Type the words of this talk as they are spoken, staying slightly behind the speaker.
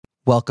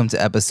Welcome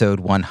to episode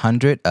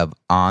 100 of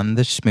On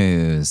the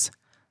Schmooze.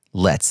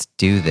 Let's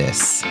do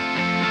this.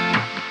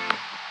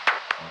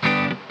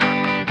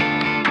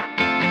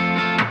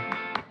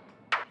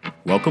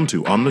 Welcome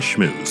to On the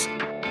Schmooze,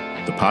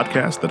 the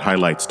podcast that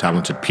highlights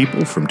talented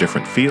people from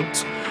different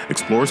fields,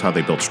 explores how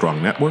they built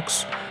strong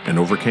networks, and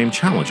overcame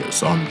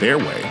challenges on their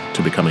way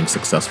to becoming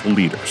successful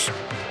leaders.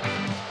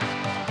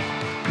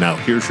 Now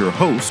here's your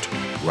host,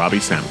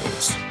 Robbie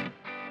Samuels.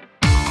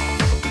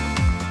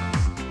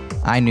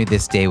 I knew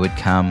this day would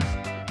come.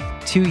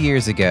 2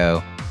 years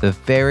ago, the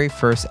very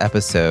first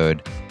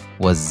episode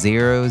was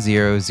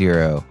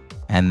 000,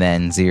 and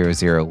then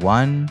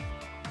 001,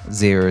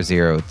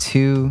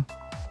 002.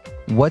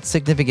 What's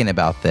significant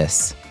about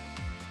this?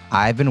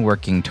 I've been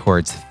working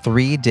towards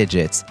 3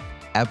 digits,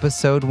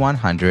 episode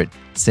 100,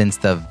 since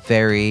the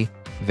very,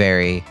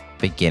 very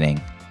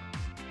beginning.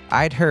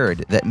 I'd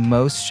heard that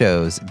most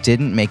shows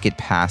didn't make it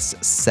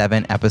past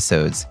 7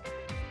 episodes.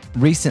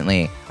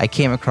 Recently, I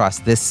came across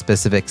this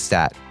specific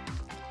stat.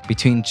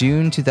 Between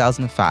June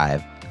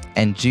 2005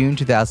 and June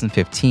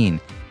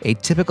 2015, a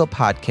typical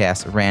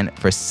podcast ran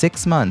for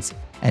 6 months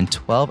and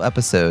 12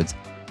 episodes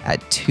at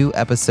 2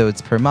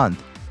 episodes per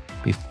month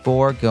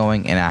before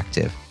going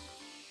inactive.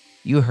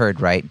 You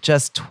heard right,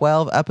 just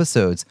 12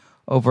 episodes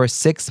over a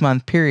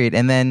 6-month period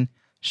and then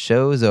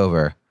show's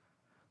over.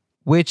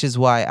 Which is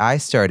why I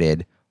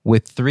started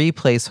with 3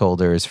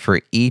 placeholders for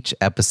each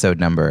episode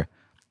number.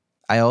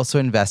 I also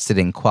invested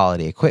in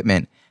quality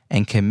equipment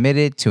and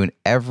committed to an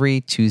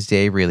every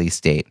Tuesday release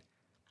date.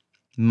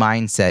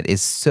 Mindset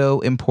is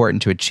so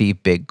important to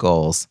achieve big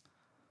goals.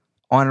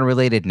 On a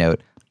related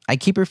note, I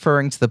keep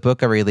referring to the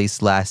book I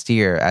released last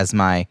year as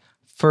my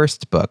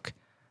first book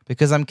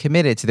because I'm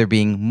committed to there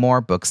being more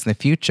books in the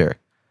future.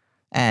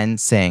 And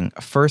saying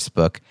first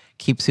book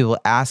keeps people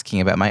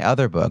asking about my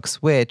other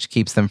books, which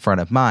keeps them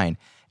front of mind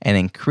and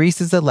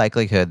increases the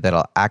likelihood that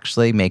I'll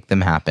actually make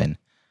them happen.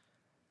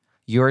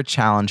 Your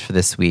challenge for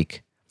this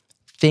week.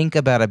 Think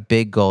about a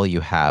big goal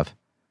you have.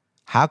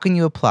 How can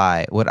you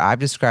apply what I've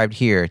described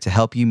here to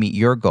help you meet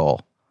your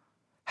goal?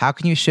 How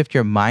can you shift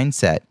your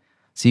mindset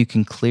so you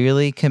can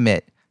clearly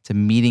commit to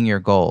meeting your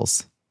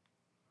goals?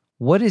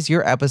 What is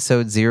your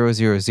episode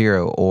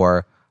 000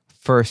 or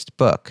first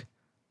book?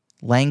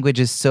 Language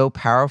is so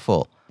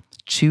powerful.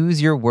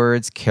 Choose your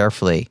words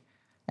carefully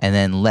and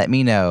then let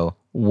me know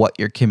what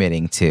you're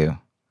committing to.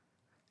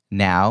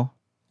 Now,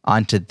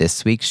 on to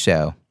this week's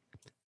show.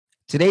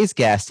 Today's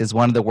guest is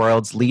one of the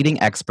world's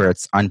leading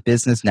experts on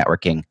business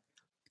networking.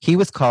 He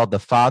was called the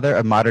father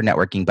of modern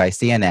networking by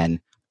CNN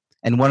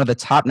and one of the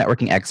top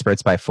networking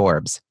experts by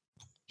Forbes.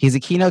 He's a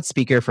keynote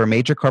speaker for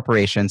major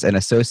corporations and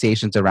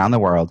associations around the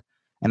world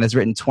and has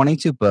written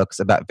 22 books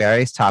about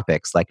various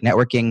topics like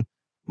networking,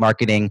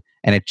 marketing,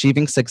 and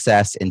achieving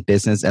success in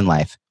business and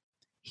life.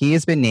 He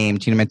has been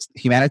named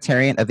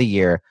Humanitarian of the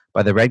Year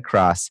by the Red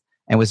Cross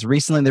and was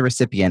recently the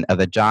recipient of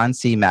the John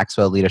C.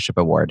 Maxwell Leadership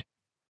Award.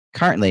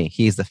 Currently,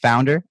 he is the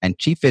founder and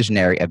chief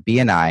visionary of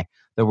BNI,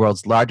 the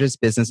world's largest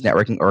business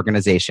networking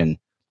organization,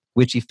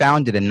 which he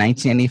founded in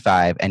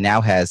 1995 and now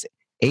has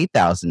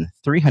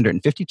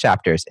 8,350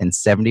 chapters in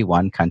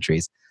 71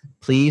 countries.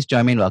 Please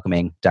join me in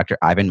welcoming Dr.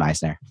 Ivan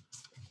Misner.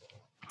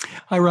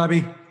 Hi,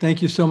 Robbie.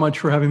 Thank you so much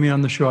for having me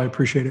on the show. I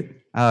appreciate it.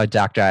 Oh,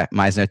 Dr.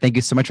 Misner, thank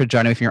you so much for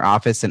joining me from your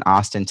office in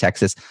Austin,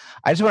 Texas.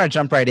 I just want to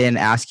jump right in and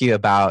ask you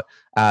about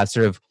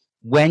sort of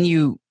when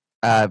you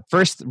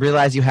first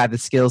realize you have the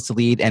skills to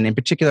lead, and in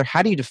particular,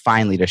 how do you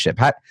define leadership?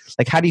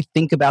 How do you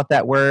think about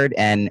that word,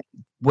 and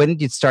when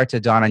did it start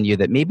to dawn on you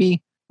that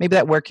maybe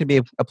that word could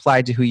be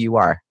applied to who you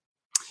are?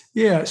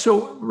 Yeah.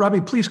 So, Robbie,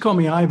 please call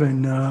me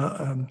Ivan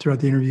throughout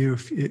the interview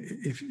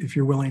if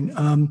you're willing.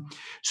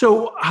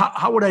 So,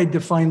 how would I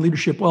define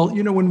leadership? Well,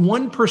 when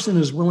one person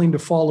is willing to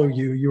follow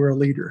you, you're a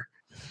leader.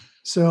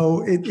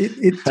 So,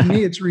 it to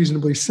me, it's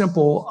reasonably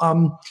simple.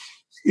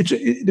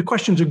 The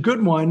question's a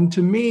good one.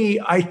 To me,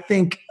 I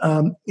think,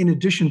 in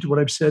addition to what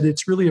I've said,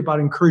 it's really about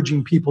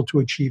encouraging people to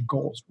achieve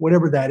goals,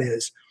 whatever that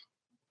is.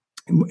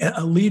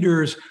 A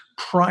leader's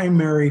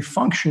primary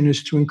function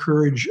is to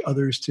encourage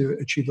others to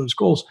achieve those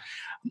goals.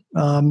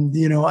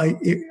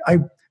 I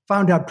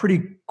found out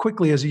pretty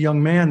quickly as a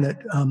young man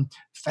that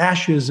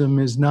fascism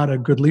is not a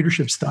good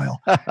leadership style.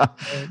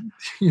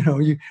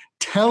 You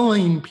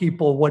telling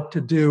people what to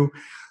do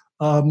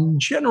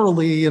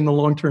generally in the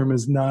long term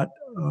is not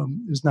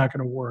going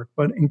to work.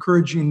 But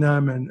encouraging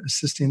them and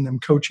assisting them,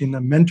 coaching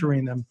them,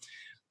 mentoring them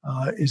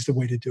is the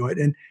way to do it.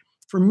 And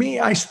for me,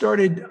 I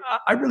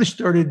really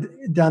started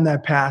down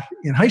that path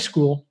in high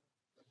school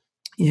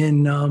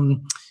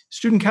in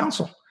student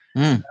council.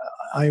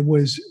 I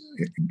was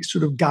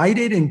sort of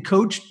guided and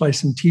coached by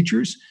some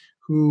teachers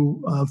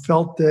who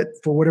felt that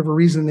for whatever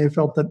reason, they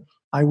felt that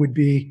I would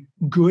be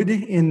good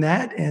in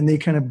that, and they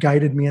kind of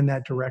guided me in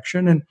that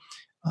direction. And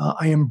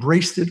I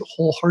embraced it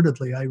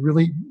wholeheartedly. I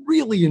really,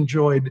 really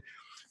enjoyed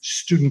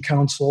student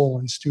council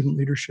and student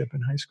leadership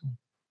in high school.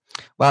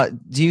 Well,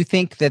 do you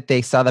think that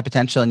they saw the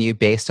potential in you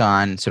based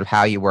on sort of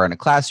how you were in a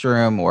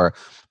classroom, or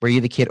were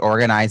you the kid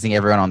organizing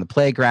everyone on the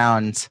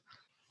playground?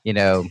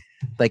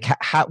 Like,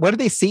 what do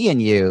they see in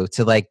you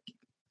to like,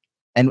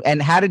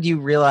 and how did you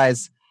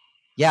realize,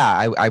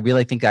 yeah, I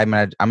really think I'm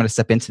gonna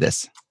step into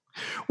this?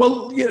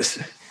 Well, yes.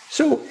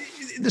 So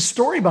the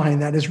story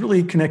behind that is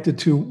really connected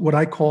to what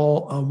I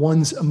call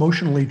one's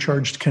emotionally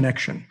charged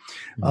connection.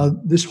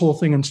 This whole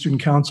thing on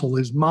student council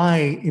is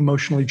my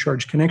emotionally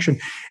charged connection.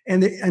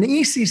 And an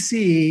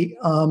ECC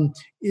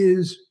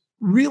is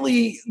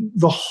really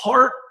the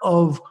heart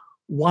of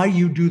why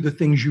you do the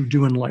things you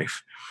do in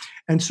life.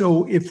 And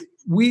so if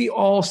we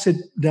all sit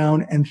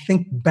down and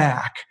think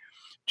back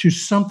to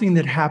something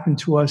that happened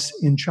to us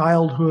in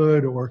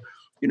childhood or,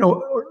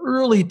 or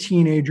early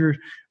teenager,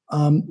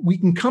 we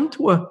can come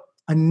to a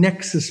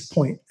nexus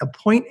point, a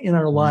point in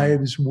our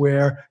lives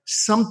where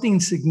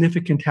something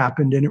significant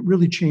happened and it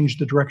really changed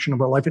the direction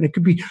of our life. And it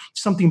could be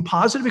something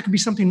positive, it could be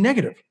something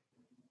negative.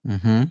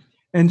 Mm-hmm.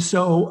 And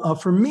so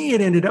for me,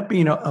 it ended up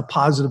being a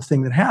positive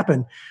thing that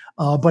happened,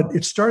 but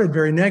it started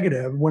very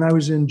negative. When I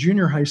was in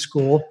junior high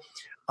school,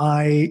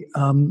 I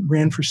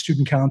ran for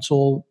student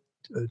council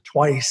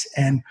twice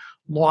and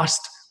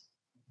lost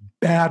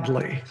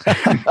badly.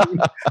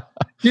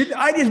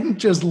 I didn't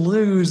just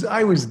lose,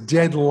 I was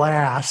dead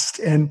last.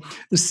 And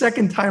the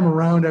second time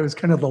around, I was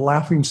kind of the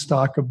laughing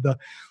stock of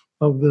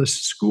the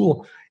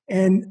school.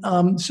 And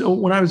so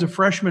when I was a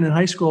freshman in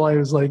high school, I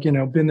was like,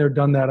 been there,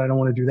 done that. I don't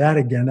want to do that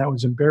again. That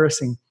was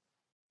embarrassing.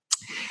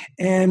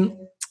 And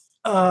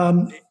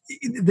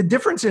the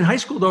difference in high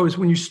school, though, is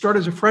when you start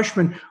as a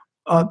freshman,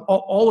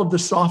 all of the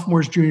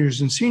sophomores,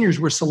 juniors, and seniors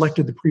were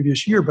selected the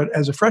previous year. But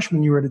as a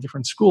freshman, you were at a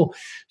different school.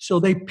 So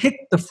they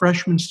picked the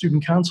freshman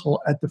student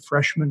council at the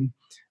freshman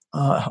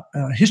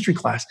history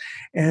class.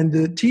 And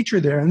the teacher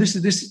there, and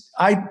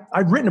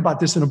I've written about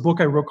this in a book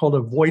I wrote called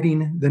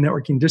Avoiding the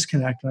Networking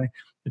Disconnect.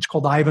 It's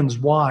called Ivan's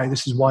Why.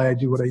 This is why I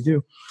do what I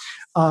do.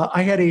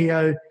 I had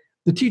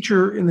the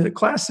teacher in the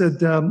class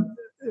said, we're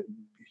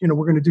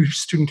going to do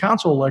student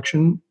council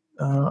election.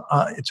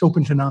 It's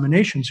open to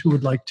nominations. Who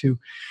would like to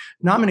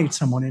nominate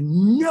someone?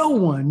 And no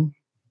one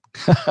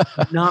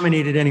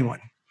nominated anyone.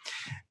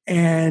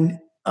 And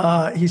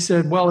he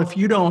said, well, if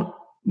you don't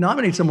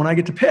nominate someone, I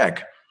get to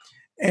pick.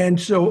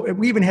 And so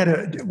we even had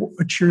a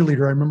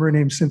cheerleader. I remember her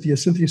name, Cynthia.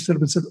 Cynthia stood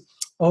up and said,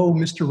 oh,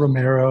 Mr.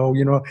 Romero,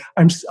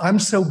 I'm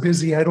so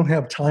busy. I don't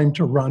have time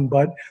to run,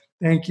 but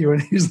thank you.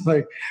 And he's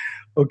like,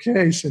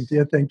 okay,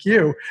 Cynthia, thank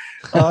you.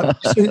 So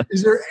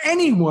is there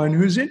anyone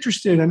who's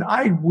interested? And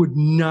I would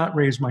not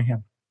raise my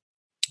hand.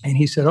 And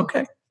he said,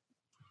 okay.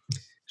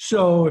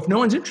 So if no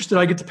one's interested,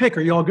 I get to pick.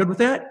 Are you all good with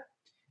that?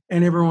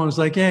 And everyone was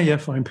like, yeah,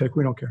 fine, pick.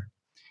 We don't care.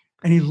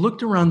 And he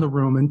looked around the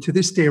room. And to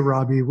this day,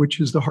 Robbie, which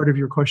is the heart of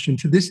your question,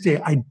 to this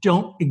day, I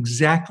don't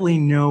exactly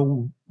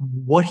know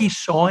what he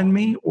saw in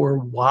me or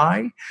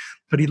why,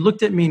 but he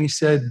looked at me and he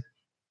said,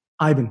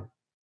 Ivan,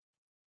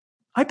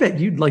 I bet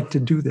you'd like to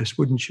do this,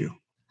 wouldn't you?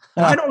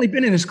 I'd only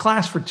been in his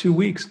class for 2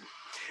 weeks.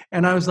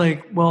 And I was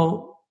like,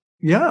 well,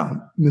 yeah,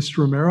 Mr.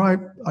 Romero,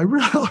 I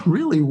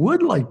really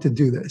would like to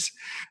do this.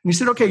 And he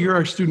said, okay, you're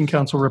our student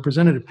council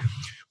representative.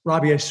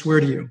 Robbie, I swear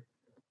to you,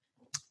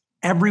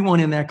 everyone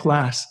in that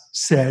class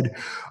said,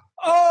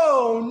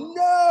 oh,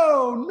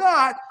 no,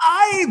 not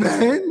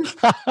Ivan.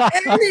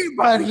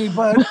 Anybody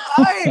but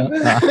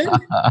Ivan.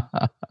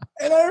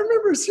 And I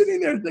remember sitting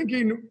there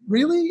thinking,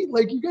 really?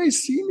 Like, you guys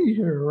see me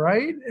here,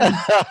 right?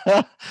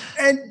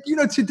 And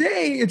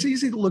today it's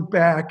easy to look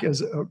back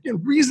as a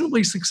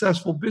reasonably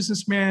successful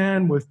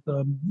businessman with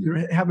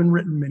having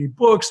written many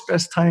books,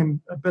 best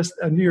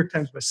New York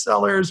Times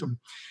bestsellers,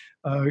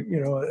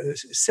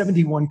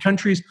 71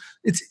 countries.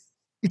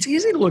 It's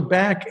easy to look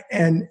back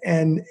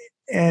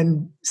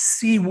and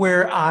see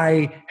where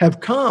I have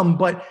come.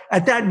 But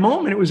at that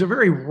moment, it was a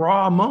very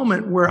raw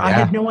moment where I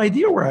had no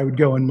idea where I would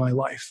go in my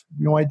life,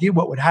 no idea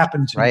what would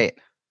happen to me.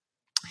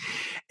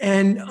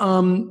 And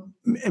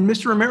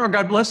Mr. Romero,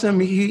 God bless him,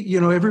 he,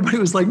 everybody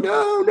was like,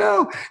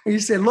 no. And he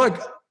said,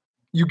 look,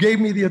 you gave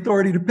me the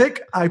authority to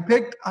pick. I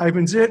picked.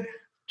 Ivan's it.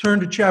 Turn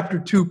to chapter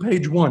 2,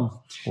 page 1.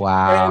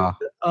 Wow.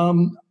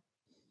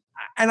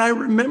 And I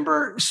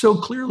remember so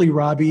clearly,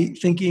 Robbie,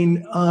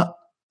 thinking, I'm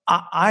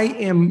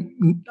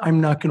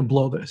not going to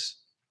blow this.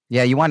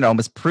 Yeah, you wanted to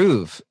almost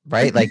prove,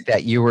 right? Like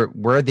that you were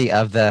worthy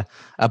of the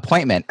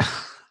appointment.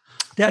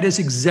 That is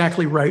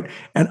exactly right.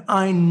 And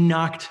I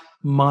knocked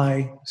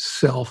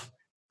myself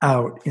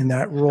out in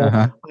that role.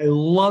 I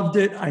loved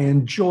it. I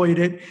enjoyed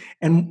it.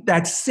 And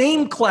that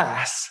same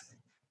class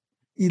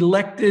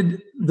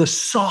elected the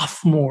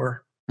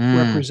sophomore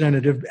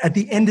representative at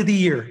the end of the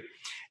year.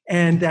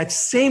 And that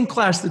same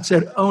class that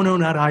said, oh, no,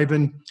 not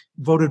Ivan,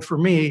 voted for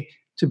me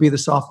to be the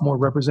sophomore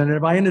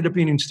representative. I ended up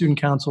being in student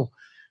council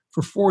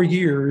for 4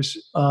 years,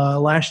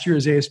 last year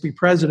as ASB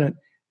president.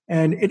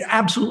 And it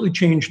absolutely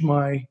changed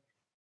my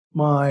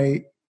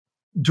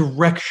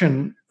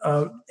direction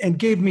and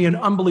gave me an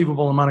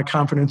unbelievable amount of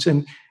confidence.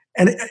 And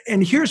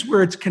here's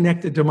where it's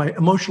connected to my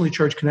emotionally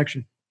charged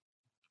connection.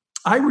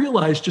 I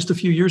realized just a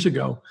few years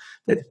ago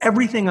that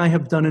everything I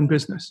have done in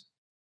business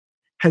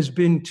has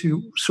been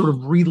to sort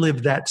of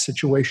relive that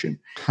situation.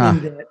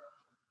 And that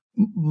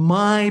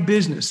my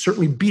business,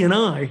 certainly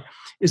B&I,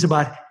 is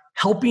about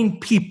helping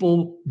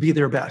people be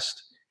their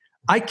best.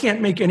 I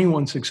can't make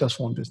anyone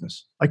successful in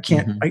business. I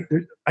can't.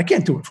 I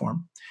can't do it for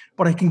them,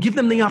 but I can give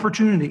them the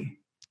opportunity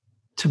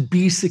to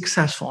be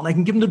successful, and I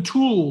can give them the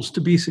tools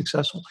to be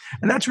successful.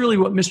 And that's really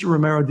what Mr.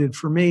 Romero did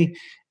for me,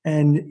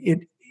 and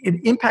it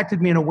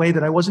impacted me in a way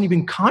that I wasn't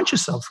even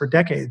conscious of for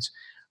decades.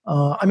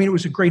 I mean, it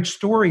was a great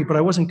story, but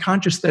I wasn't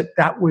conscious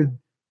that would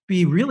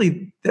be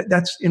really.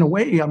 That's in a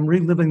way I'm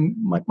reliving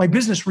my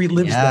business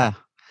relives that.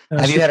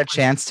 Have you had a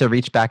chance to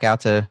reach back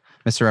out to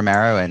Mr.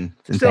 Romero and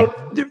so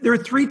there are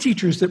three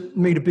teachers that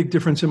made a big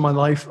difference in my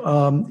life.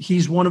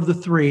 He's one of the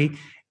three,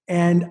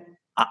 and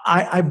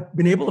I've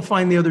been able to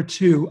find the other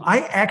two. I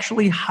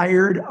actually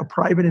hired a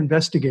private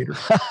investigator.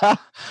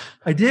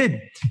 I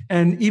did,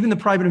 and even the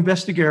private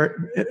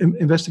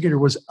investigator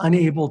was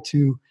unable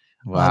to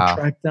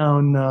track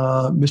down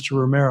Mr.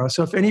 Romero.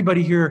 So if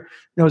anybody here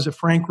knows a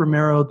Frank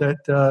Romero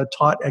that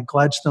taught at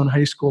Gladstone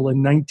High School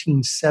in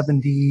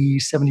 1970,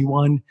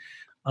 71,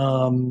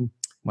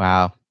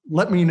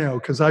 let me know,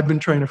 because I've been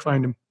trying to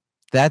find him.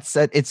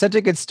 It's such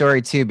a good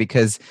story too,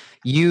 because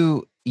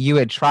you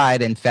had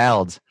tried and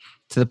failed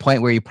to the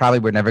point where you probably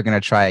were never going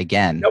to try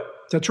again. Nope,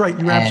 that's right.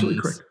 You're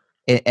absolutely correct.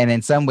 And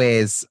in some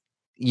ways,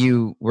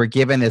 you were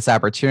given this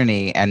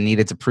opportunity and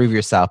needed to prove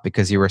yourself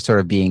because you were sort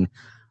of being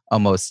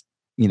almost,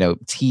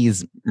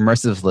 teased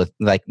mercilessly.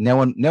 Like no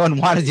one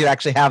wanted you to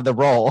actually have the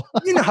role.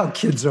 You know how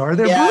kids are.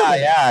 They're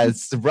brutal.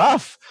 It's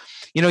rough.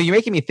 You're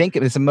making me think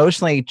of this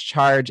emotionally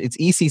charged. It's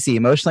ECC,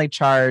 emotionally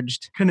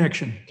charged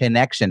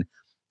connection.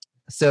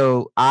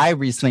 So I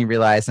recently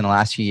realized in the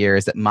last few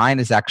years that mine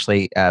is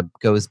actually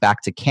goes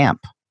back to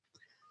camp.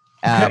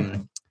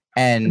 And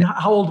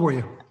how old were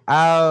you?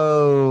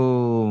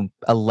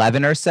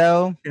 11 or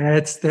so.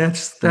 That's the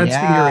area.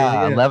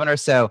 Yeah. 11 or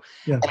so.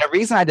 Yeah. And the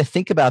reason I had to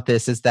think about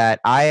this is that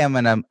I am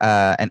an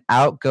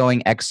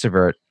outgoing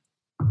extrovert,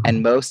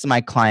 and most of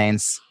my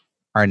clients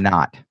are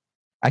not.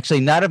 Actually,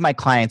 none of my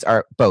clients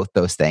are both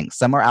those things.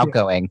 Some are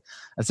outgoing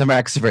and some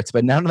are extroverts,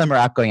 but none of them are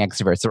outgoing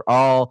extroverts. They're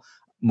all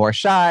more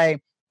shy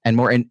and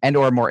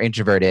more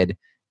introverted.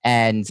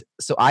 And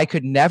so I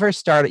could never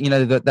start,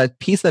 the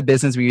piece of the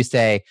business where you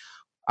say,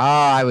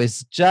 I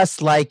was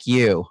just like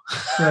you,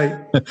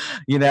 right?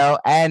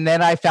 And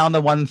then I found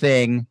the one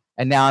thing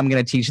and now I'm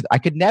going to teach. I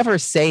could never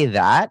say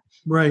that.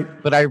 Right.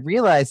 But I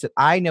realized that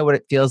I know what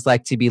it feels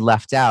like to be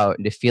left out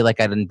and to feel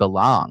like I didn't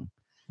belong.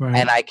 Right.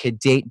 And I could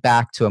date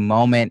back to a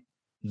moment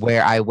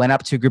where I went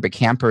up to a group of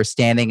campers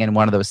standing in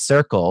one of those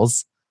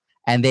circles,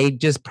 and they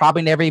just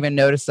probably never even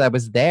noticed I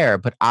was there,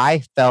 but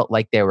I felt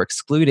like they were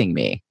excluding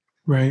me.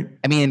 Right.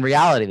 I mean, in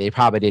reality, they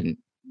probably didn't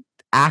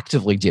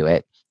actively do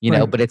it,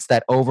 but it's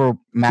that over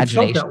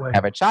imagination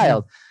of a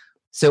child. Yeah.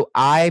 So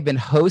I've been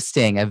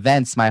hosting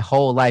events my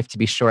whole life to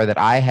be sure that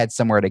I had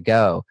somewhere to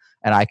go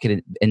and I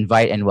could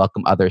invite and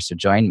welcome others to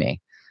join me.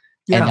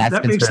 Yeah, and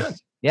that makes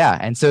sense. Yeah.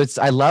 And so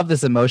I love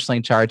this emotionally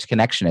charged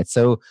connection.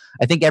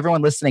 I think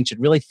everyone listening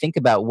should really think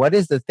about what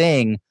is the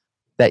thing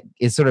that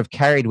is sort of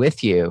carried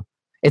with you.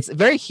 It's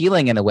very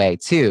healing in a way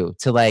too,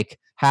 to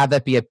have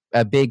that be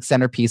a big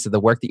centerpiece of the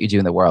work that you do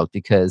in the world,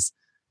 because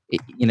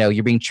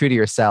you're being true to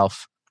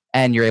yourself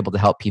and you're able to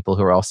help people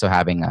who are also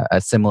having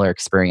a similar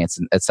experience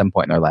at some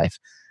point in their life.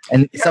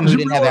 And some who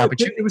didn't have the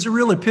opportunity. It was a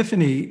real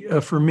epiphany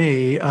for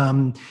me.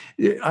 One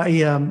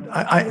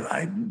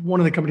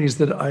of the companies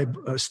that I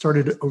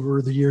started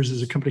over the years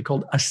is a company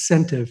called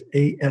Ascentive,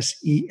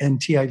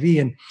 ASENTIV.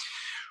 And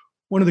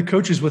one of the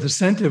coaches with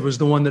Ascentive was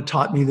the one that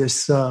taught me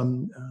this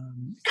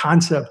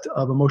concept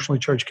of emotionally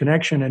charged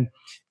connection.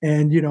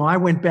 And I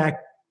went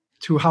back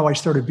to how I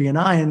started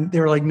BNI, and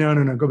they were like, no,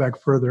 go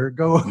back further,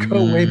 go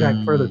way back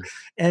further.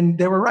 And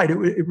they were right.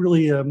 It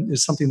really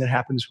is something that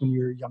happens when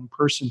you're a young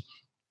person,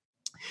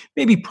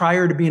 maybe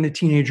prior to being a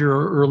teenager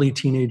or early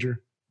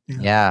teenager.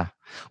 Yeah.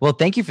 Well,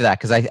 thank you for that,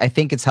 because I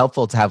think it's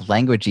helpful to have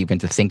language even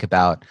to think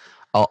about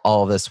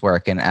all this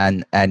work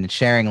and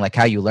sharing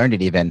how you learned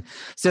it even.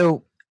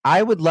 So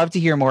I would love to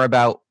hear more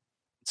about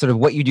sort of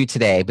what you do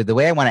today, but the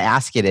way I want to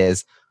ask it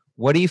is,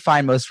 what do you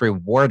find most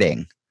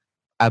rewarding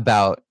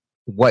about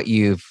where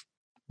you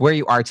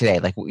are today?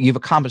 You've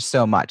accomplished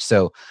so much.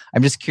 So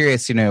I'm just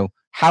curious,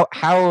 what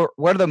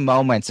are the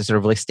moments that sort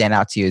of really stand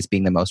out to you as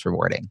being the most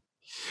rewarding?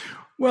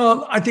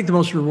 Well, I think the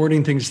most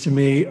rewarding things to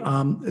me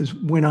is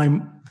when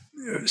I'm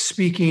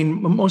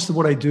speaking. Most of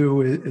what I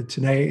do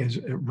today is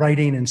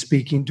writing and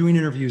speaking, doing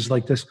interviews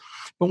like this.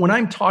 But when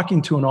I'm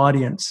talking to an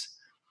audience,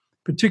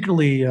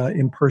 particularly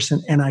in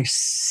person, and I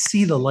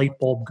see the light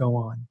bulb go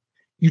on,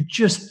 you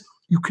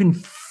can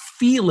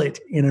feel it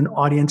in an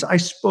audience. I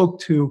spoke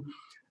to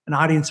an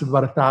audience of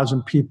about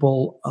 1,000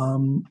 people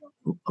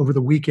over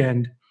the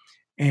weekend,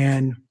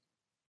 and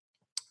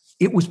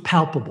it was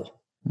palpable.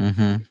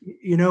 Mm-hmm.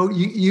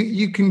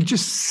 You can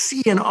just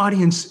see an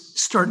audience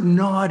start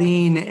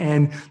nodding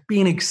and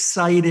being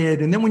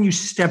excited. And then when you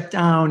step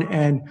down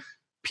and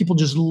people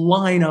just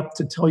line up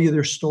to tell you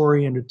their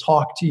story and to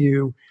talk to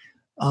you,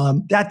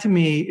 that to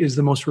me is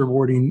the most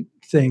rewarding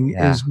thing,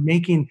 is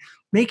making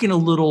a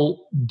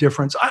little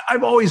difference.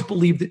 I've always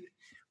believed that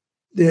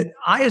that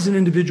I, as an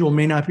individual,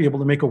 may not be able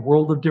to make a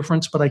world of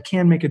difference, but I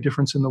can make a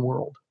difference in the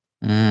world.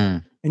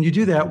 And you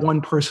do that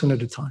one person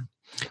at a time.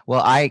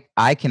 Well,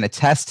 I can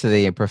attest to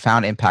the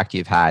profound impact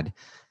you've had,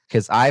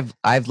 because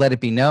I've let it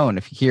be known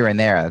here and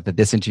there that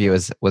this interview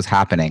was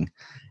happening.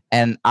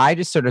 And I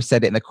just sort of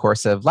said it in the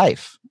course of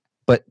life,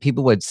 but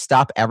people would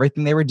stop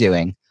everything they were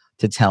doing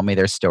to tell me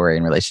their story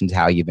in relation to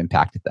how you've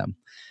impacted them.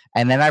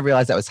 And then I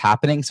realized that was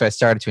happening. So I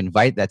started to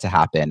invite that to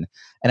happen.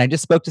 And I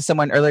just spoke to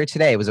someone earlier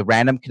today. It was a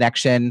random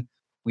connection.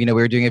 We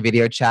were doing a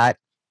video chat.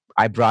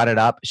 I brought it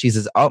up. She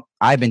says, "Oh,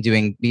 I've been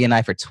doing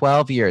BNI for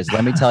 12 years.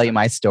 Let me tell you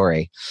my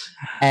story."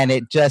 And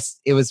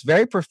it was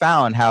very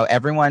profound how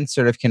everyone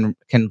sort of can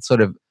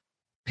sort of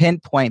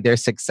pinpoint their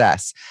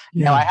success.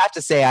 Yeah. Now, I have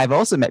to say, I've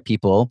also met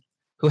people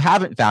who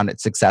haven't found it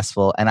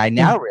successful. And I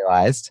now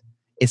realized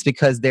it's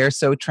because they're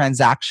so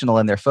transactional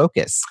in their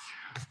focus.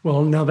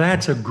 Well, now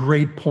that's a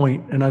great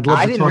point, and I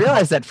didn't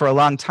realize that for a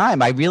long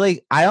time.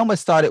 I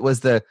almost thought it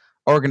was the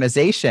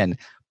organization,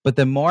 but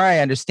the more I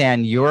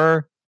understand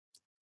you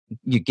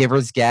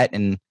givers get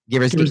and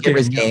givers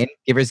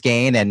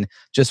gain, and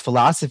just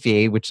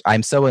philosophy, which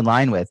I'm so in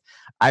line with,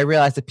 I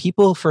realize that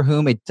people for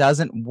whom it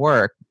doesn't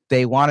work,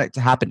 they want it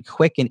to happen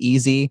quick and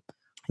easy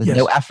with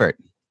no effort.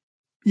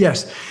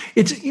 Yes.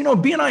 It's,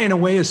 BNI in a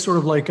way is sort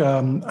of like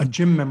a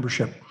gym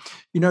membership.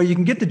 You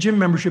can get the gym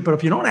membership, but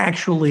if you don't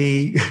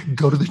actually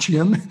go to the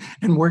gym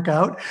and work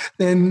out,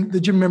 then the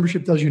gym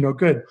membership does you no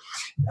good.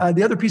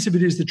 The other piece of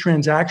it is the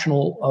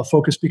transactional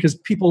focus, because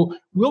people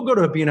will go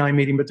to a BNI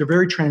meeting, but they're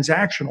very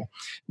transactional.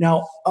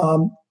 Now,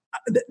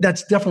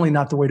 that's definitely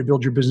not the way to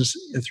build your business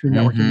through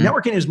networking.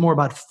 Networking is more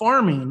about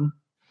farming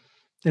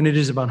than it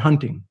is about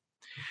hunting.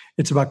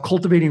 It's about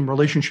cultivating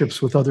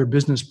relationships with other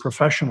business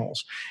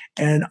professionals.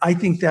 And I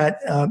think that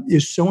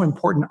is so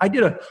important. I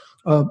did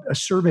a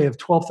survey of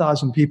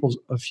 12,000 people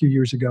a few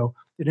years ago.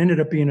 It ended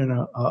up being in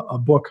a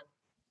book.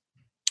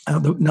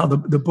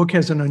 The book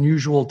has an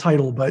unusual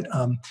title, but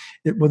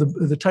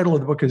the title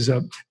of the book is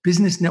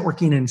Business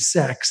Networking and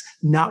Sex,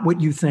 Not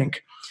What You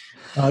Think.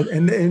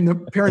 And the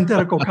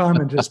parenthetical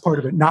comment is part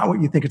of it, not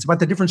what you think. It's about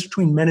the difference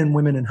between men and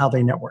women and how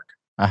they network.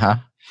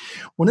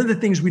 One of the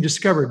things we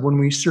discovered when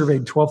we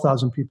surveyed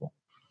 12,000 people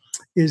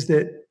is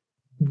that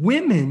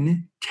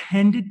women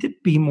tended to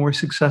be more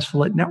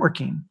successful at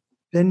networking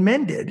than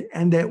men did,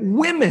 and that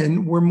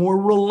women were more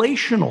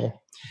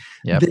relational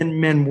than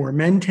men were.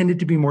 Men tended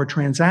to be more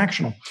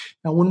transactional.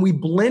 Now, when we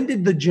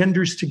blended the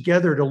genders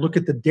together to look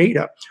at the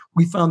data,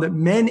 we found that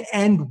men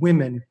and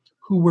women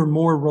who were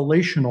more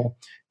relational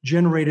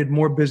generated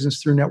more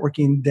business through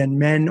networking than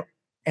men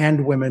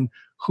and women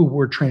who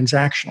were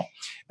transactional.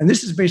 And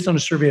this is based on a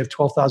survey of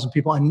 12,000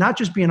 people, and not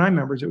just BNI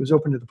members. It was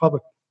open to the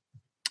public.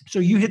 So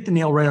you hit the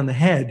nail right on the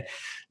head.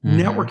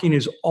 Networking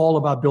is all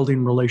about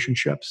building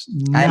relationships.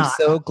 I'm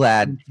so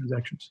glad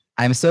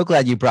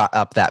you brought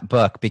up that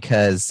book,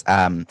 because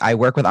I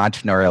work with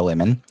entrepreneurial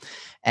women,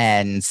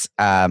 and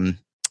I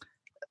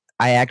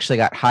actually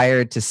got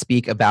hired to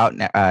speak about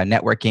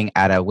networking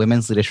at a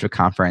women's leadership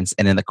conference.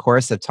 And in the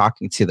course of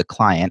talking to the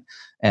client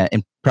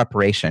in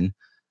preparation,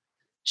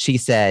 she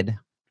said,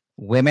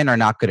 "Women are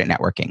not good at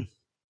networking."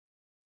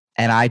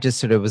 And I just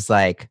sort of was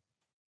like,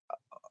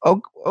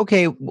 "Oh,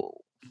 okay,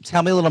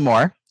 tell me a little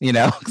more,"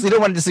 because you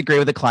don't want to disagree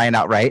with the client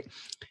outright.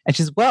 And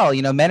she's, "Well,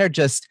 men are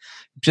just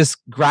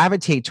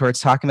gravitate towards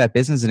talking about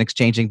business and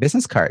exchanging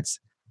business cards."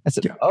 I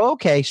said,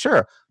 "Okay,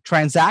 sure.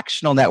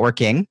 Transactional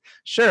networking,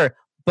 sure.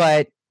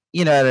 But,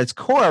 at its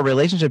core,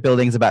 relationship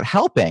building is about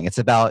helping. It's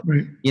about,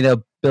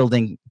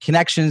 building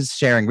connections,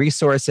 sharing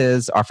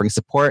resources, offering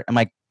support." I'm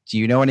like, "Do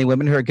you know any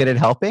women who are good at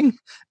helping?"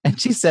 And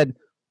she said,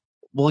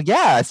 "Well,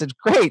 yeah." I said,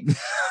 "Great."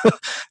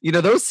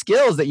 Those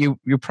skills that you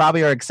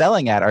probably are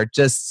excelling at are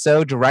just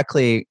so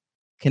directly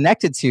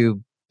connected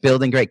to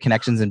building great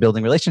connections and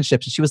building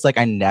relationships. And she was like,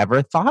 "I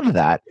never thought of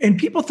that." And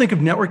people think of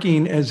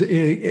networking as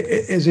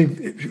a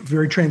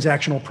very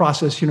transactional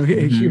process.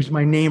 Here's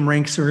my name,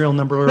 rank, serial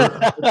number,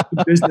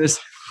 business.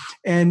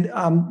 And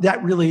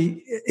that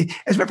really,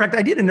 as a matter of fact,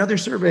 I did another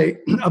survey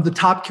of the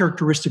top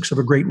characteristics of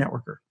a great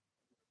networker.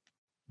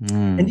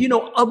 And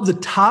of the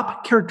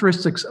top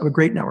characteristics of a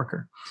great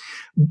networker,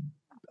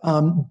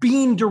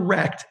 being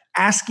direct,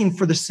 asking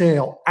for the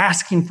sale,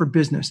 asking for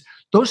business,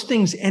 those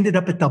things ended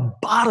up at the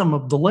bottom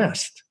of the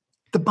list.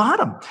 The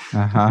bottom.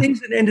 The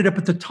things that ended up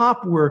at the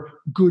top were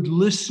good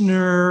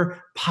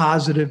listener,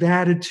 positive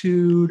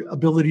attitude,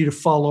 ability to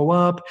follow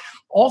up,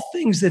 all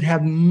things that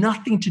have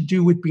nothing to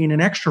do with being an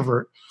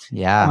extrovert.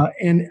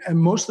 And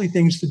mostly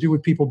things to do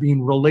with people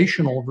being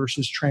relational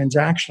versus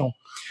transactional.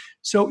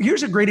 So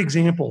here's a great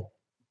example,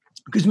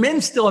 because men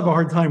still have a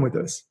hard time with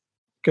this.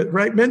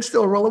 Right? Men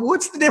still are,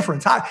 what's the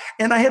difference?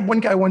 And I had one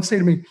guy once say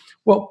to me,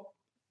 "Well,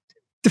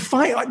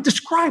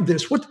 describe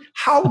this.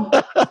 How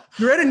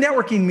you're at a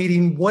networking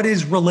meeting, what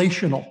is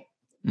relational?"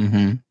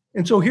 And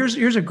so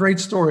here's a great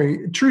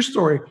story, a true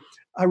story.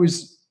 I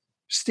was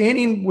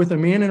standing with a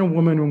man and a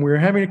woman when we were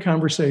having a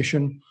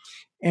conversation,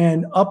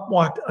 and up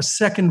walked a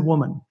second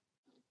woman.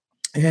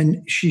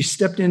 And she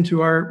stepped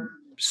into our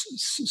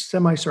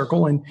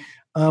semicircle, and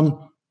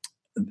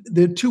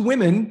the two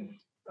women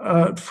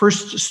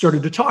first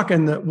started to talk,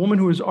 and the woman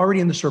who was already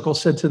in the circle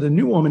said to the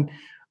new woman,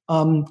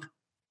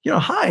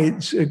 hi,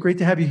 it's great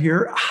to have you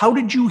here. How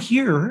did you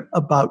hear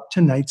about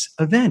tonight's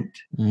event?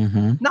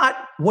 Mm-hmm. Not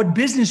what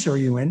business are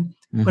you in,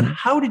 but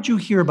how did you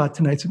hear about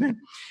tonight's event?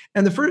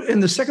 And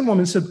the second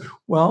woman said,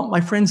 well, my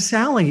friend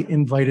Sally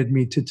invited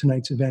me to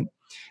tonight's event.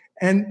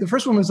 And the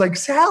first woman was like,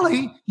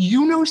 Sally,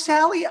 you know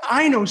Sally?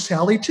 I know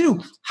Sally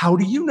too. How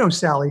do you know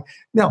Sally?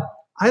 Now,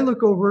 I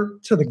look over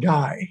to the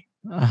guy.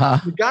 Uh-huh.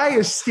 The guy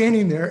is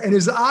standing there and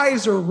his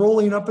eyes are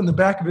rolling up in the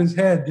back of his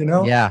head,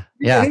 Yeah.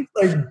 And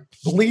he's like,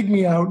 bleed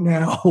me out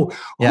now.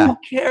 Yeah. Who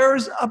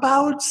cares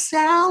about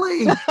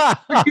Sally?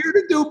 We're here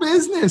to do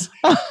business.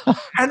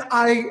 And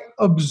I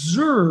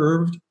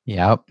observed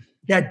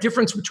that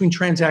difference between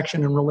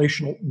transaction and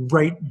relational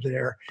right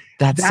there.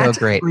 That's so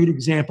great. A great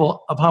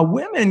example of how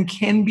women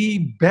can be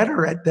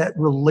better at that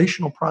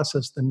relational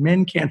process than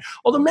men can.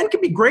 Although men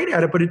can be great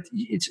at it, but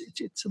it's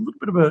a little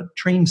bit of a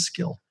trained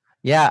skill.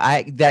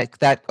 Yeah,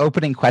 that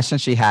opening question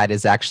she had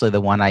is actually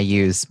the one I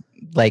use.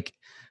 Like,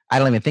 I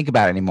don't even think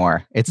about it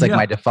anymore. It's like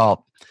my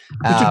default.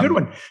 It's a good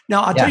one.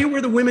 Now, I'll tell you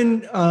where the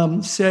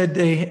women said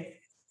they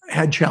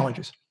had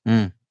challenges.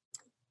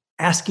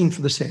 Asking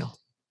for the sale.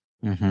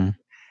 Mm-hmm.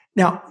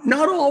 Now,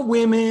 not all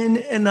women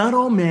and not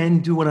all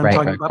men do what I'm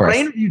talking about. But I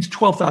interviewed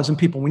 12,000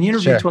 people. When you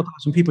interview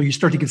 12,000 people, you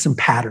start to get some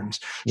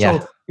patterns.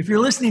 So if you're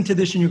listening to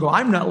this and you go,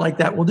 I'm not like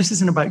that. Well, this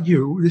isn't about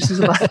you. This is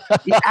about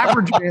the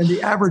average man,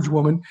 the average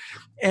woman.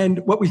 And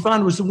what we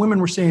found was the women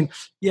were saying,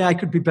 yeah, I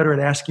could be better at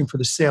asking for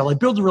the sale. I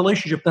build a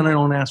relationship, then I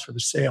don't ask for the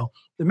sale.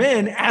 The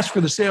men ask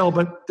for the sale,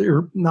 but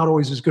they're not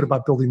always as good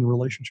about building the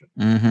relationship.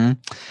 Mm-hmm.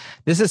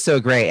 This is so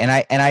great.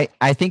 And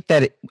I think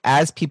that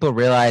as people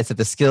realize that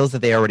the skills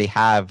that they already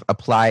have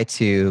apply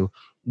to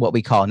what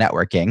we call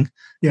networking,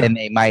 then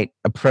they might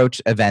approach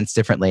events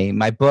differently.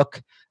 My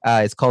book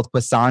is called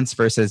Croissants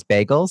versus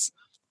Bagels: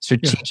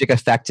 Strategic,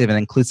 Effective, and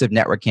Inclusive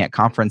Networking at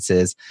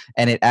Conferences.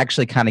 And it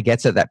actually kind of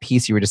gets at that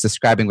piece you were just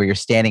describing where you're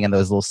standing in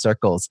those little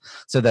circles.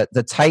 So that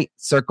the tight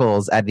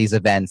circles at these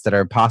events that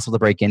are impossible to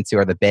break into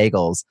are the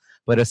bagels.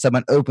 But if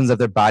someone opens up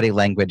their body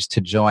language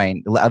to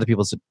join, let other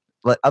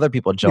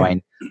people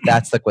join,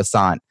 that's the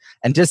croissant.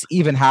 And just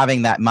even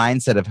having that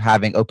mindset of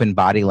having open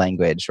body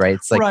language, right?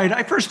 It's like, right.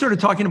 I first started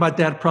talking about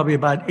that probably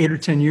about 8 or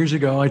 10 years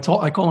ago. I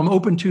call them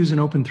open twos and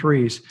open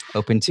threes.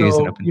 Open twos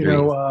and open threes.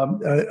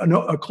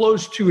 A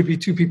closed two would be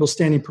two people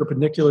standing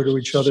perpendicular to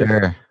each other.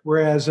 Sure.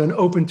 Whereas an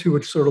open two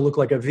would sort of look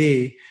like a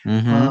V.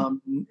 Mm-hmm.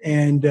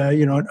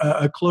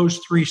 A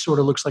closed three sort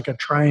of looks like a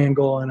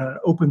triangle, and an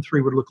open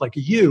three would look like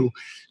a U.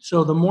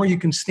 So the more you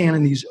can stand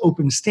in these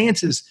open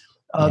stances,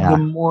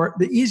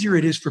 the easier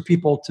it is for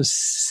people to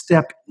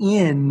step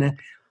in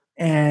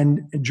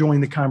and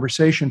join the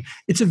conversation.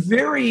 It's a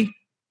very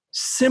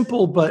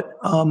simple but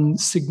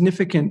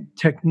significant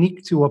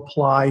technique to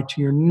apply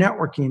to your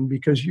networking,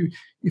 because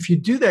if you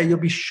do that, you'll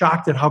be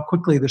shocked at how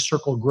quickly the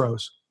circle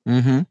grows.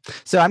 Mm-hmm.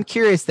 So I'm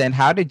curious then,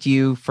 how did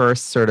you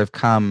first sort of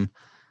come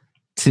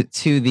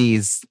to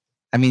these?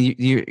 I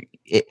mean,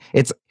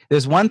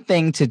 there's one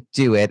thing to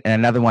do it and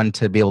another one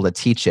to be able to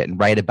teach it and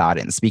write about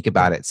it and speak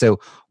about it. So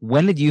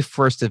when did you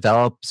first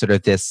develop sort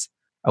of this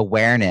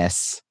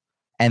awareness?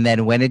 And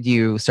then when did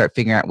you start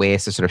figuring out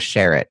ways to sort of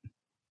share it?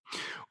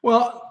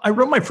 Well, I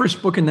wrote my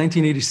first book in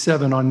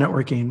 1987 on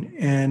networking.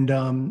 And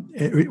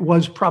it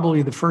was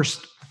probably the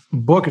first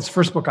book. It's the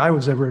first book I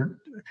was ever...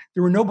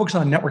 There were no books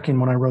on networking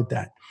when I wrote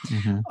that.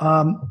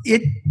 Mm-hmm.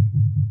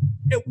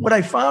 What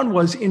I found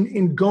was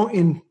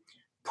in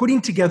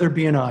putting together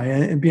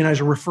BNI, and BNI is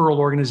a referral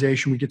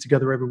organization. We get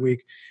together every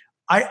week.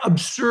 I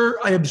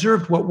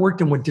observed what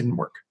worked and what didn't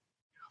work.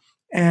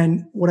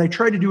 And what I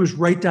tried to do is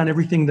write down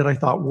everything that I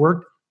thought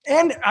worked.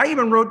 And I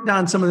even wrote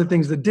down some of the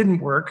things that didn't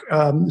work,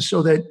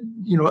 so that,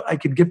 I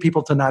could get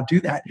people to not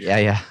do that.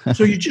 Yeah.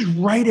 So you just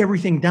write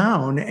everything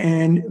down.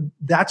 And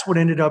that's what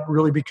ended up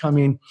really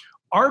becoming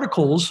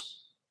articles,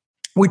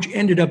 which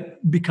ended up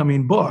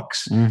becoming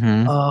books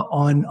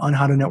on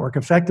how to network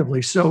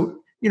effectively. So,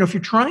 if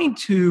you're trying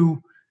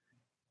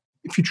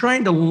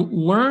to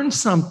learn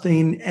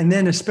something and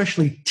then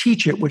especially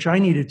teach it, which I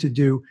needed to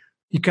do,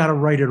 you got to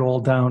write it all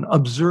down,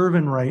 observe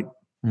and write.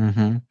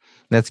 Mm-hmm.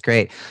 That's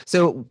great.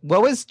 So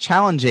what was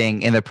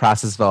challenging in the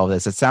process of all of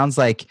this? It sounds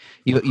like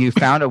you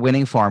found a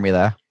winning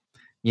formula.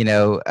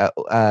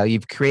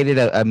 You've created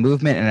a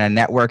movement and a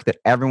network that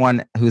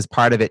everyone who's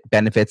part of it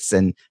benefits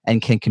and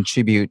can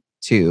contribute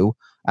to.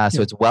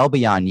 So it's well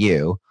beyond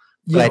you.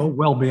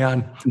 Well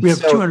beyond. We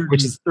have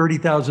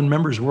 230,000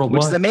 members worldwide.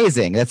 Which is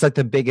amazing. That's like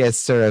the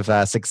biggest sort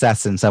of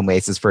success in some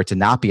ways, is for it to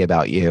not be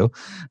about you.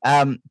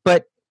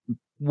 But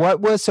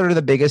what was sort of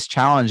the biggest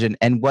challenge?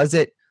 And was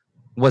it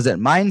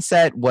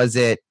mindset? Was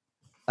it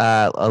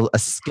a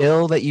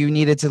skill that you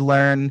needed to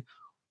learn?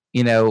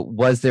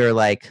 Was there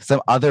like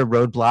some other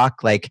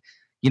roadblock? Like,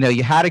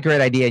 you had a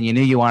great idea and you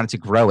knew you wanted to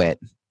grow it.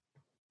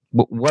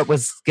 What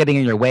was getting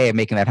in your way of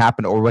making that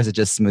happen? Or was it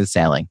just smooth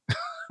sailing?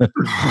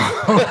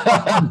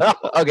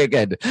 Okay,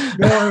 good.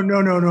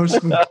 No,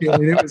 smooth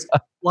sailing. It was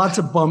lots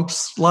of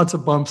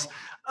bumps.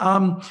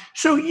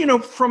 So,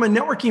 from a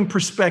networking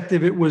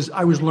perspective,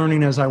 I was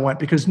learning as I went,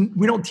 because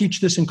we don't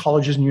teach this in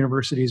colleges and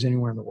universities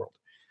anywhere in the world.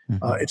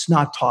 Mhm. It's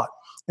not taught.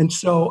 And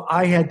so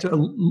I had to,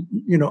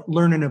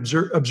 learn and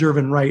observe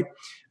and write.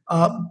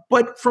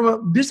 But from a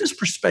business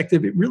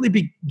perspective, it really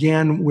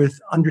began with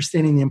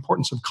understanding the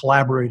importance of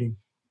collaborating.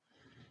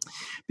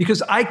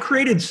 Because I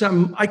created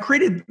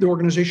the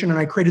organization, and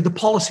I created the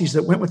policies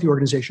that went with the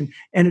organization.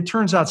 And it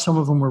turns out some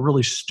of them were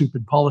really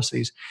stupid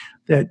policies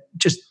that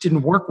just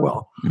didn't work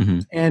well.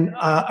 Mhm. And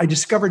I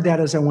discovered that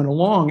as I went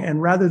along.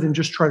 And rather than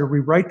just try to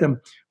rewrite them,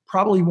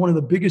 probably one of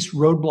the biggest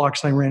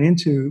roadblocks I ran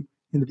into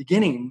in the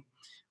beginning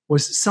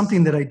was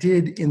something that I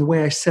did in the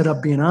way I set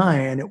up BNI,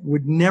 and it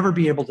would never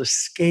be able to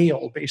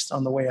scale based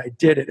on the way I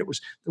did it. It was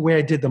the way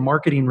I did the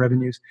marketing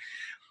revenues.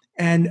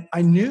 And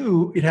I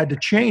knew it had to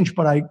change,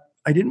 but I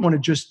didn't want to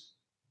just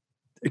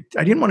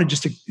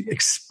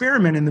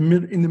experiment in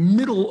the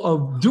middle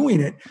of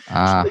doing it. So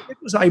Ah. what I did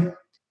was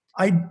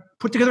I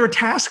put together a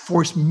task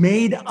force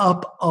made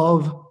up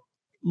of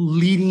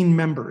leading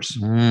members,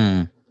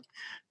 Mm.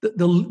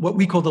 the what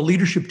we call the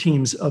leadership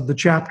teams of the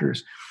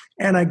chapters,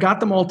 and I got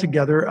them all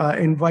together.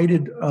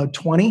 Invited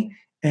 20,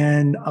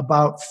 and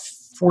about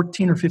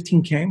 14 or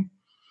 15 came.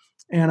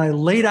 And I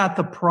laid out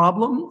the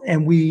problem,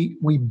 and we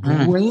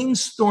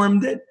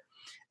brainstormed it.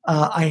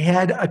 I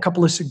had a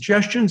couple of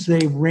suggestions.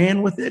 They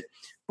ran with it.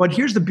 But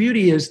here's the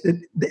beauty: is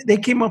that they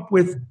came up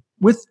with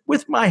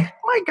my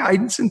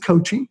guidance and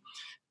coaching.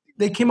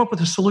 They came up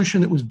with a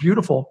solution that was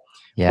beautiful,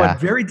 Yeah. but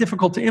very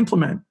difficult to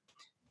implement,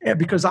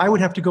 because I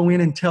would have to go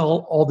in and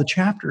tell all the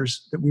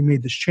chapters that we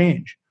made this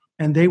change,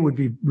 and they would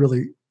be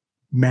really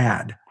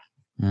mad.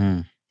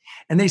 Mm.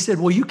 And they said,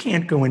 "Well, you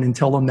can't go in and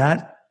tell them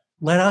that.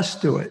 Let us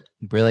do it."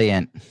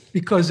 Brilliant.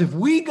 Because if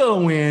we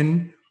go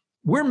in,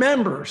 we're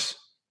members.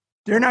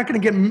 They're not going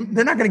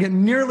to get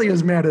nearly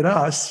as mad at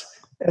us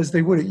as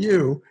they would at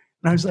you.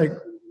 And I was like,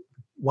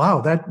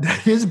 wow,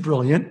 that is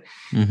brilliant.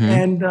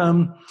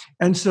 Mhm.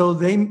 And so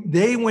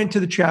they went to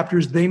the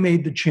chapters, they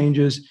made the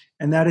changes,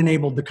 and that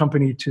enabled the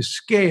company to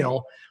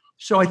scale.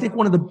 So I think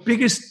one of the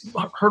biggest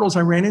hurdles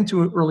I ran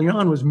into early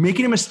on was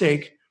making a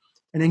mistake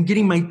and then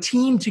getting my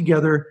team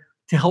together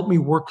to help me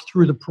work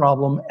through the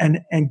problem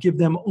and give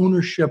them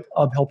ownership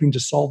of helping to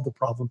solve the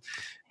problem.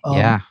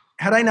 Yeah.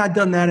 Had I not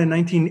done that in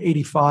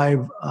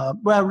 1985,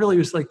 well, really it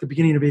was like the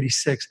beginning of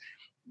 86,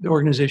 the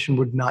organization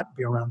would not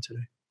be around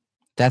today.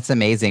 That's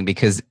amazing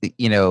because,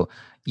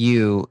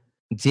 you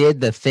did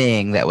the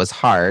thing that was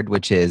hard,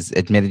 which is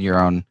admitted your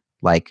own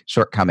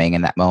shortcoming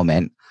in that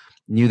moment,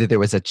 knew that there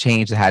was a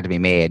change that had to be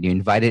made. You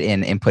invited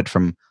in input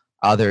from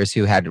others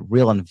who had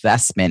real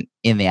investment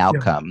in the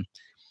outcome.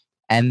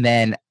 And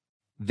then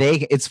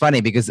it's funny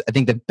because I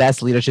think the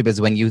best leadership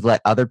is when you let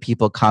other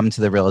people come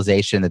to the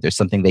realization that there's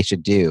something they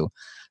should do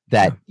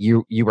that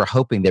you were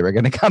hoping they were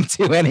going to come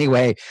to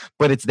anyway,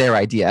 but it's their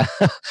idea.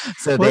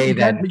 So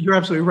you're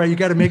absolutely right. You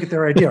got to make it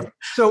their idea.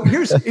 So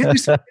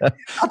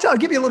I'll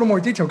give you a little more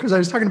detail, because I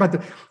was talking about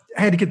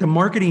I had to get the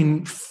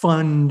marketing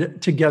fund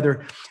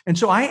together. And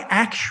so I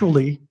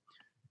actually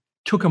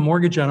took a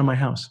mortgage out of my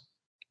house.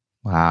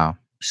 Wow.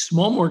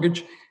 Small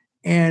mortgage.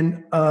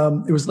 And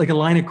it was like a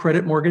line of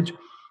credit mortgage.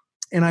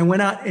 And I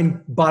went out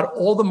and bought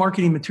all the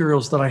marketing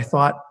materials that I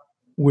thought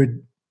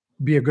would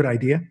be a good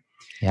idea.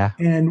 Yeah.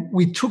 And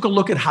we took a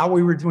look at how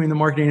we were doing the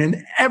marketing,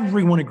 and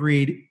everyone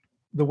agreed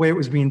the way it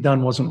was being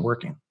done wasn't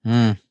working.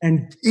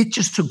 And it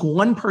just took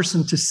one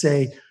person to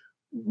say,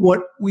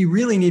 what we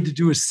really need to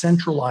do is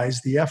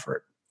centralize the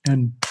effort.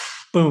 And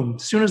boom,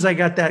 as soon as I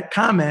got that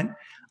comment,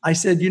 I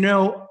said,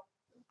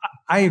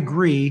 I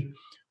agree.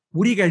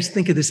 What do you guys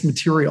think of this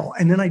material?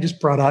 And then I just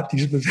brought out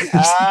these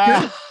materials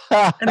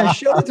and I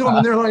showed it to them,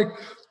 and they're like,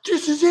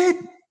 this is it.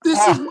 This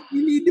is what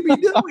you need to be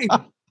doing.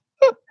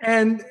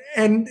 And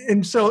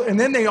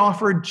then they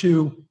offered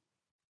to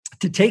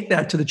take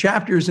that to the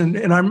chapters.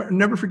 And I'll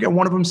never forget,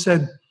 one of them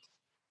said,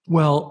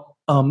 well,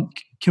 do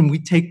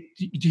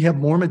you have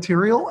more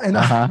material? And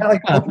I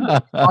opened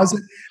the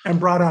closet and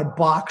brought out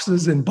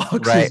boxes and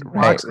boxes of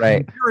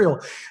material.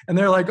 And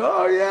they're like,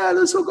 oh yeah,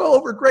 this will go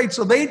over great.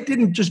 So they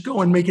didn't just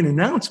go and make an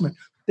announcement.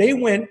 They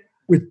went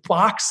with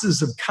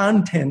boxes of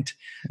content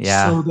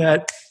so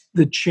that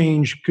the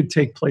change could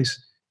take place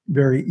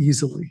very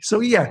easily.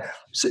 So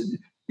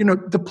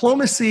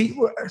diplomacy,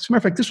 as a matter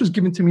of fact, this was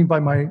given to me by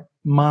my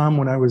mom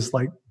when I was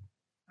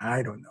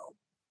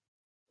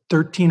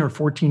 13 or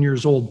 14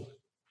 years old.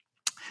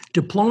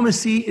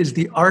 Diplomacy is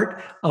the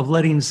art of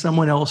letting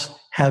someone else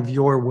have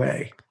your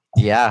way.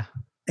 Yeah.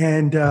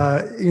 And,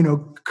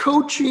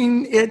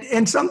 coaching it,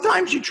 and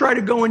sometimes you try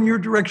to go in your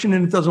direction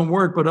and it doesn't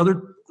work, but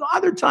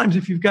other times,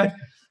 if you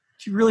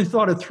really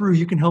thought it through,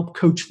 you can help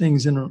coach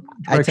things in a direction.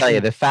 I tell you,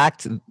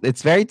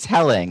 it's very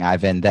telling,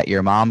 Ivan, that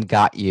your mom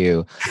got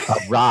you a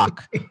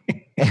rock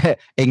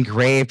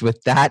engraved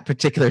with that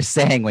particular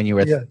saying when you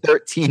were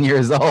 13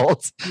 years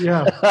old.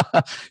 Yeah.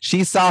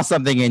 She saw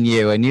something in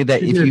you and knew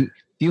that if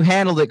you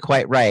handled it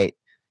quite right.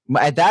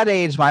 At that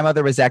age, my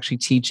mother was actually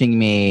teaching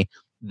me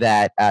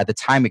that at the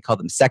time we called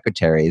them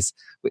secretaries.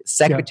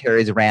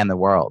 Secretaries ran the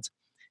world.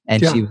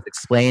 And Yeah. she was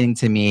explaining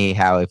to me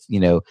how if you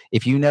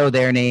know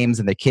their names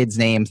and their kids'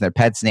 names and their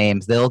pets'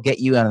 names, they'll get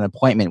you on an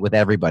appointment with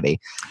everybody.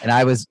 And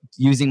I was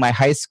using my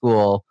high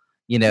school,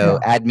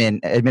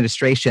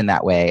 administration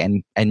that way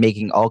and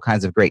making all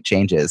kinds of great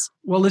changes.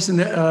 Well, listen,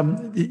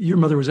 your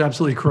mother was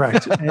absolutely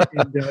correct. And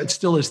it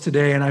still is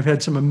today. And I've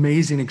had some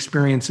amazing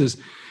experiences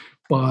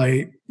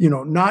by,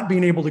 not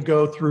being able to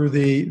go through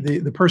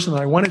the person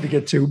that I wanted to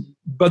get to,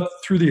 but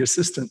through the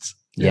assistants.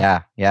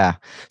 Yeah.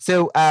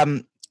 So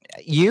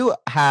you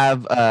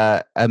have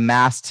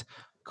amassed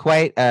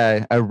quite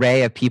an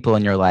array of people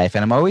in your life.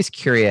 And I'm always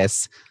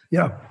curious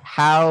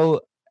how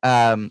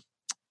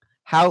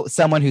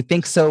someone who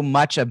thinks so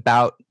much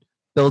about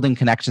building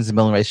connections and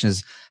building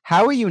relationships,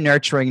 how are you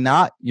nurturing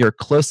not your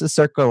closest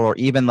circle or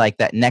even like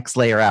that next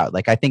layer out?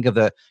 Like I think of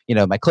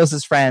my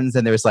closest friends,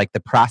 and there's like the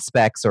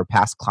prospects or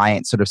past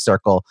clients sort of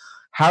circle.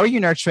 How are you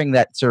nurturing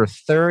that sort of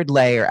third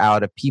layer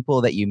out of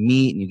people that you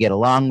meet and you get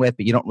along with,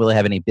 but you don't really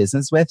have any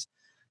business with,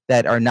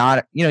 that are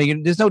not,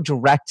 there's no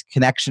direct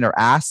connection or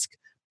ask,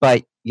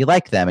 but you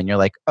like them and you're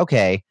like,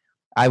 okay,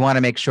 I want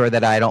to make sure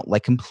that I don't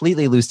like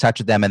completely lose touch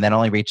with them and then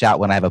only reach out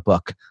when I have a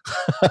book.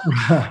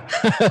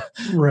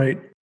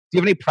 Right. Do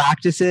you have any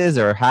practices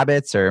or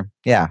habits or,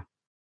 yeah?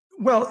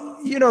 Well,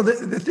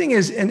 the thing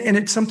is, and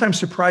it sometimes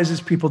surprises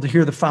people to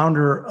hear the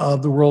founder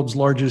of the world's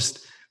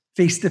largest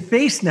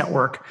face-to-face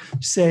network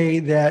say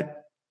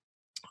that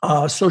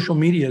social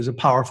media is a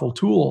powerful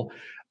tool,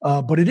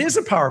 but it is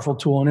a powerful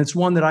tool, and it's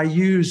one that I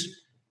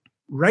use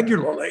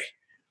regularly.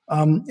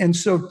 And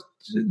so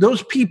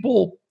those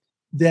people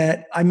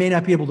that I may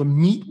not be able to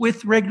meet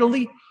with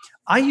regularly,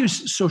 I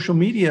use social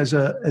media as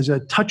a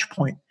touch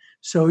point.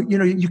 So,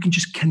 you can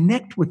just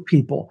connect with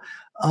people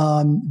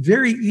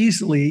very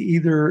easily,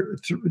 either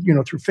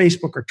through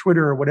Facebook or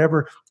Twitter or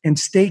whatever, and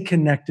stay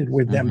connected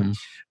with them. Mm-hmm.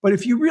 But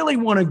if you really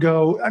want to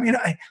go,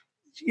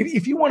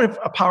 if you want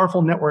a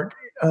powerful network,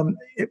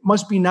 it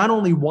must be not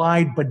only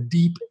wide, but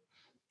deep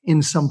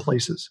in some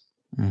places.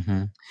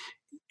 Mm-hmm.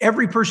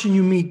 Every person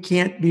you meet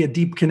can't be a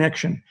deep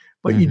connection,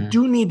 but you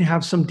do need to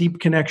have some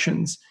deep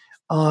connections.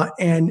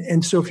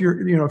 And so if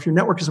your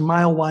network is a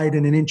mile wide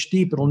and an inch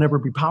deep, it'll never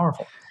be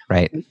powerful.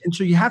 Right. And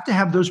so you have to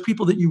have those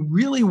people that you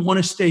really want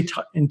to stay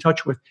in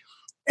touch with,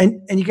 and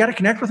you got to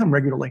connect with them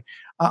regularly.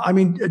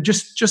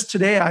 Just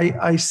today,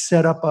 I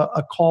set up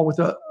a call with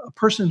a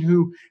person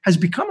who has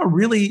become a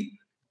really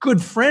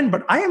good friend,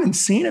 but I haven't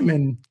seen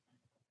him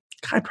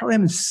I probably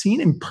haven't seen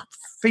him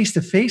face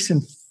to face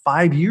in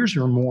 5 years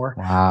or more.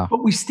 Wow.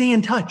 But we stay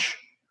in touch.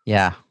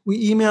 Yeah.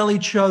 We email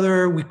each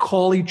other, we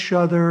call each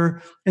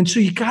other. And so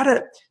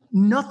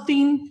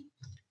nothing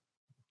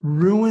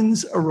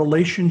ruins a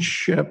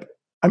relationship.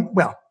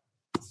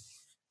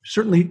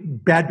 Certainly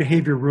bad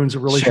behavior ruins a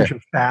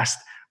relationship fast.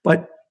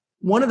 But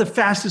one of the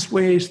fastest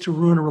ways to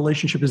ruin a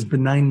relationship is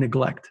benign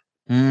neglect.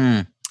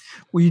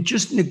 Where you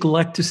just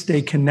neglect to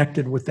stay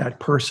connected with that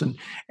person.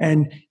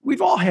 And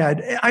we've all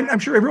had, I'm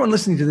sure everyone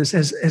listening to this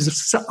has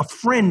a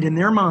friend in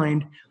their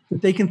mind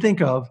that they can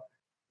think of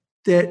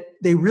that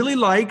they really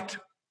liked,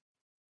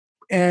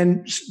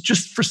 and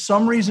just for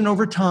some reason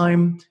over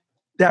time,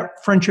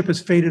 that friendship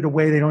has faded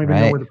away. They don't even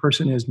know where the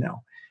person is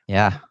now.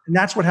 Yeah. And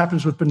that's what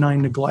happens with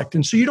benign neglect.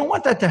 And so you don't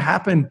want that to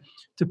happen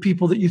to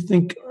people that you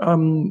think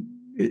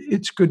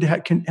it's good to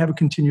have a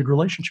continued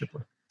relationship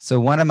with.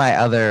 So one of my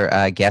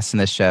other guests in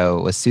the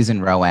show was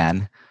Susan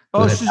Rowan.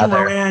 Oh, Susan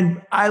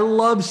Rowan. I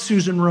love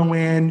Susan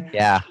Rowan.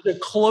 Yeah. She's a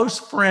close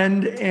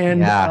friend.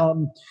 And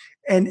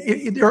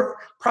there are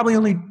probably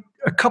only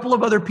a couple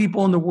of other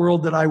people in the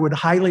world that I would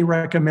highly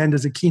recommend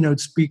as a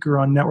keynote speaker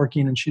on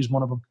networking, and she's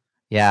one of them.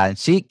 Yeah, and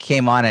she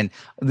came on, and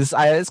this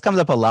comes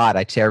up a lot.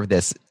 I share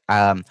this.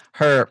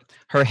 Her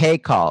hey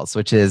calls,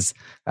 which is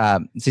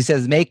she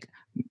says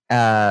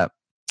how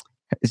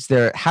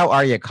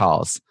are you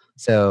calls.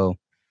 So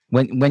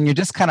when you're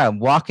just kind of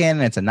walking,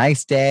 and it's a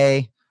nice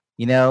day,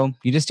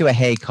 you just do a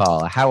hey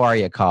call, a how are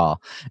you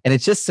call. And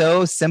it's just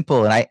so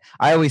simple. And I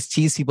always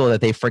tease people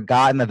that they've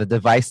forgotten that the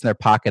device in their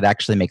pocket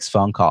actually makes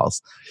phone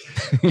calls.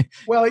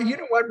 Well, you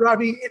know what,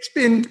 Robbie? It's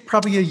been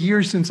probably a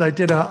year since I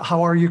did a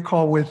how are you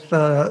call with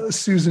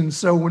Susan.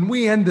 So when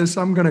we end this,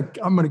 I'm gonna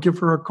give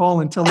her a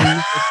call and tell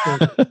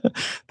her.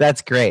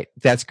 That's great.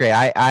 That's great.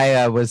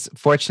 I was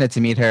fortunate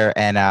to meet her,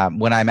 and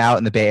when I'm out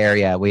in the Bay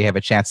Area, we have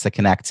a chance to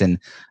connect and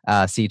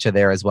see each other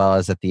there, as well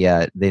as at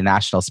the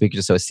National Speakers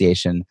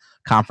Association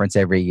conference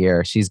every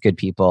year. She's good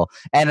people.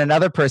 And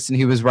another person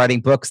who was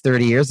writing books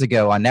 30 years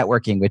ago on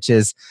networking, which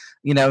is,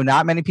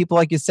 not many people,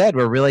 like you said,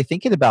 were really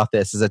thinking about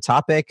this as a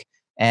topic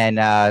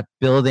and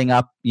building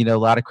up, a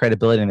lot of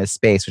credibility in this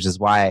space, which is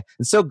why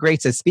it's so great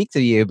to speak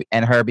to you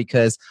and her,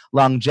 because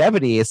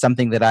longevity is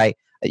something that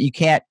you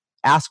can't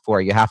ask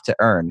for, you have to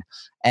earn.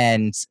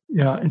 And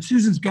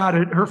Susan's got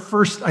it.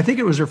 I think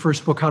it was her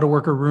first book, How to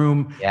Work a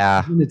Room.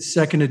 Yeah. In its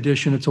second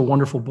edition. It's a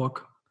wonderful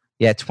book.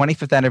 Yeah,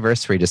 25th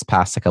anniversary just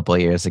passed a couple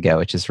of years ago,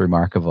 which is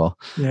remarkable.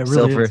 Yeah, it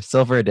really is.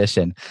 Silver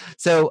edition.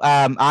 So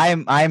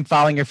I'm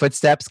following your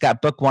footsteps.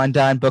 Got book 1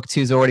 done, book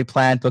 2's already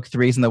planned, book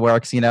 3's in the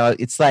works.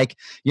 It's like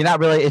you're not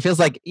really. It feels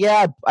like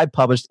I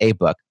published a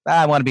book.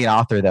 I want to be an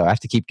author though. I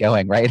have to keep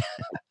going, right?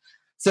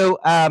 So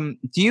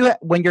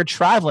when you're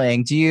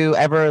traveling, do you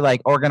ever like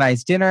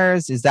organize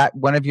dinners? Is that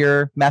one of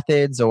your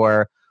methods,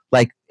 or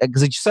like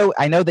because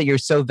I know that you're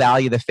so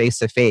value the face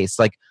to face.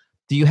 Like,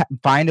 do you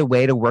find a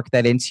way to work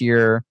that into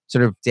your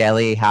sort of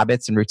daily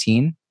habits and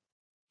routine?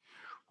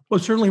 Well,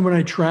 certainly when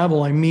I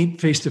travel, I meet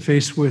face to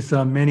face with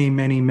many,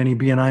 many, many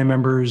BNI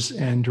members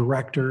and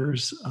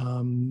directors.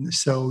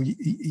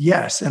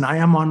 Yes, and I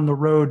am on the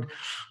road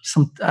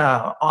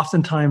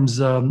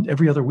oftentimes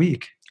every other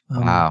week.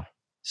 Wow.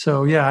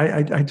 So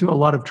yeah, I do a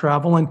lot of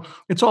travel, and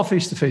it's all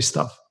face to face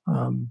stuff.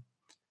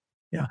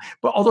 Yeah,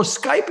 but although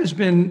Skype has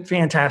been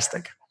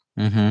fantastic,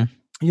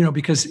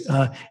 because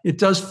it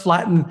does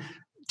flatten.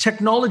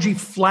 Technology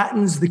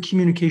flattens the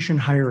communication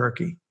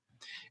hierarchy.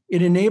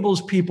 It enables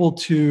people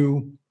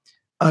to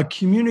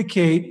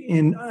communicate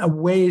in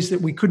ways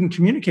that we couldn't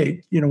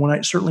communicate. When I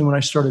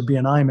started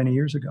BNI many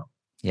years ago.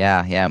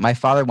 Yeah. My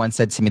father once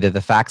said to me that the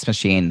fax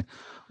machine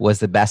was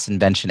the best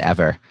invention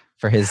ever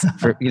for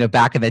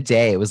back in the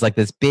day. It was like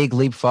this big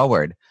leap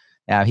forward.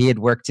 He had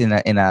worked in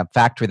a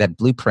factory that had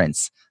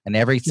blueprints, and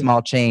every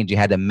small change you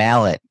had to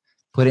mail it,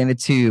 put it in a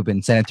tube,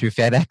 and send it through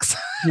FedEx.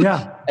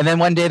 Yeah. And then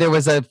one day there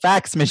was a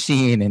fax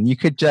machine, and you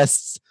could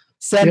just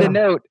send a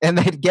note, and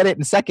they'd get it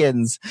in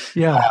seconds.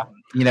 Yeah.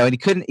 And he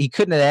couldn't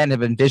at the end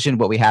have envisioned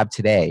what we have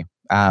today.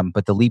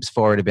 But the leaps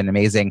forward have been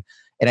amazing.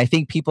 And I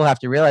think people have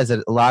to realize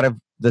that a lot of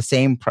the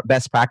same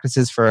best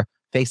practices for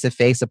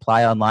face-to-face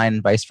apply online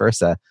and vice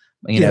versa.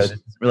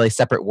 Really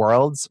separate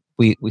worlds.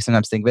 We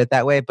sometimes think of it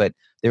that way, but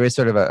there is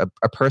sort of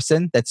a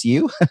person that's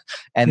you,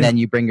 and then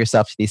you bring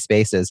yourself to these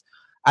spaces.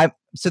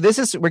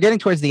 We're getting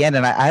towards the end,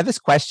 and I have this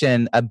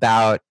question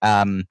about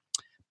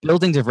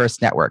building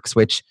diverse networks,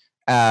 which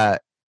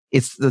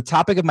it's the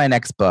topic of my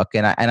next book,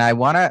 and I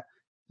want to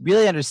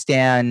really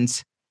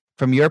understand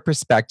from your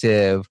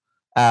perspective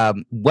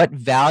what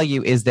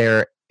value is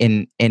there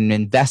in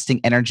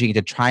investing energy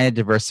into trying to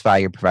diversify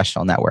your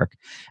professional network.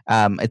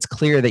 It's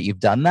clear that you've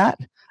done that,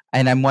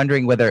 and I'm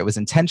wondering whether it was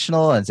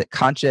intentional and is it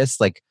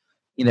conscious. Like,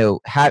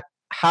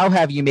 how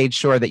have you made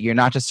sure that you're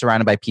not just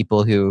surrounded by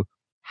people who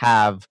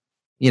have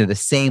the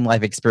same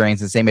life experience,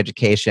 the same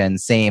education,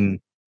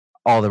 same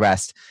all the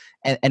rest,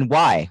 and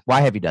why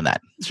have you done that?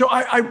 So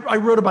I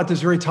wrote about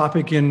this very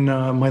topic in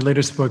my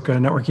latest book,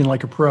 Networking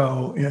Like a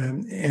Pro,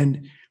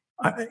 and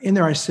in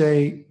there I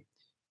say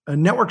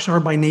networks are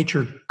by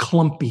nature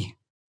clumpy.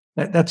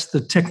 That's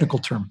the technical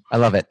term. I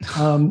love it.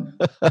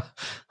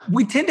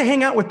 We tend to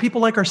hang out with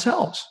people like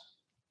ourselves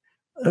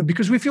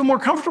because we feel more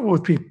comfortable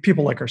with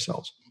people like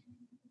ourselves.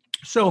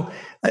 So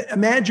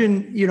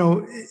imagine,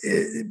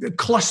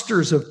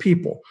 clusters of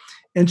people.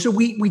 And so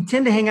we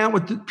tend to hang out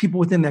with the people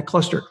within that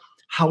cluster.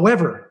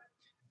 However,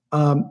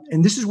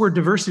 and this is where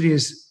diversity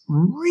is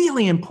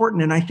really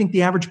important, and I think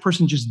the average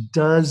person just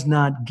does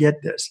not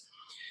get this.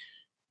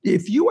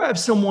 If you have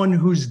someone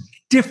who's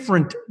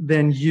different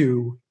than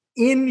you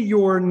in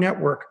your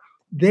network,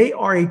 they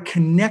are a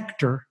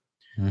connector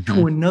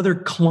to another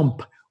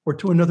clump or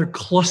to another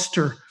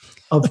cluster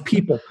of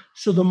people.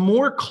 So the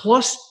more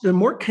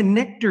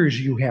connectors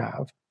you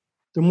have,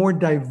 the more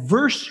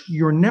diverse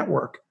your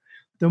network,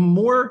 the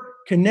more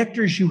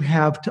connectors you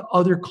have to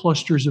other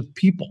clusters of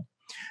people.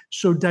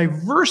 So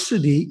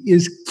diversity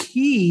is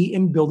key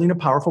in building a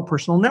powerful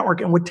personal network.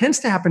 And what tends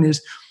to happen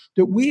is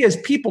that we as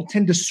people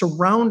tend to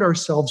surround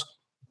ourselves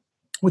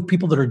with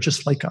people that are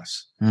just like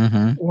us,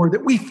 or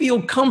that we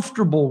feel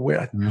comfortable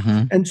with.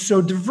 And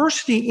so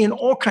diversity in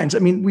all kinds. I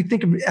mean, we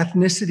think of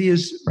ethnicity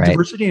as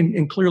diversity,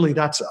 and clearly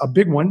that's a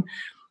big one,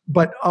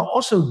 but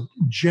also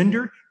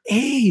gender,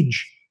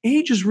 age.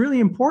 Age is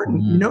really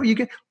important.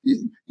 You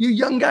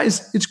young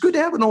guys, it's good to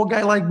have an old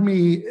guy like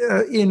me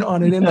in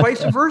on it, and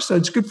vice versa.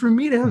 It's good for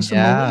me to have some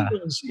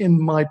millennials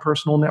in my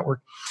personal network,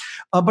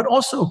 but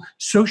also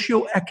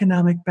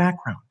socioeconomic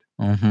background.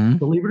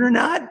 Believe it or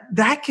not,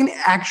 that can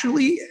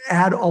actually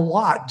add a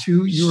lot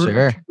to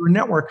your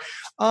network.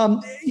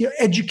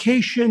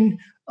 Education,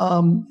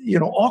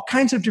 all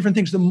kinds of different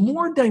things. The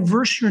more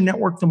diverse your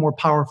network, the more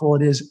powerful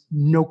it is.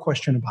 No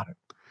question about it.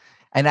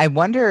 And I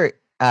wonder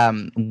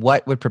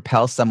what would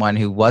propel someone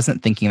who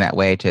wasn't thinking that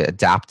way to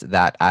adopt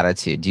that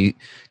attitude. Do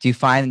you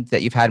find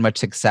that you've had much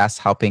success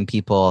helping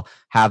people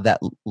have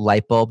that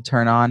light bulb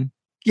turn on?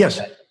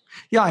 Yes.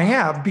 Yeah, I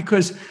have,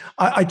 because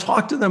I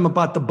talk to them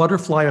about the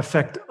butterfly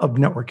effect of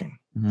networking.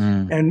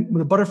 And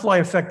the butterfly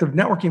effect of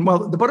networking,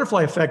 well, the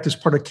butterfly effect is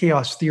part of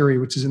chaos theory,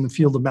 which is in the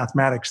field of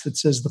mathematics, that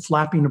says the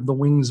flapping of the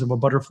wings of a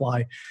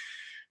butterfly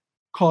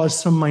cause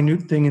some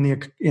minute thing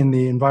in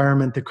the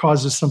environment that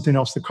causes something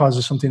else, that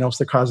causes something else,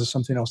 that causes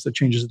something else, that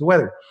changes the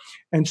weather.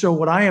 And so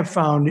what I have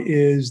found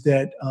is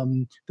that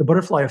the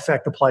butterfly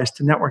effect applies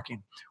to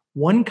networking.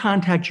 One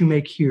contact you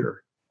make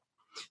here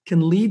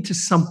can lead to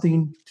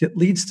something that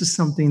leads to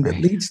something that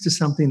Right. leads to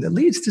something that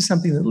leads to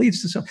something that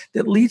leads to something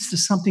that leads to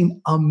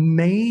something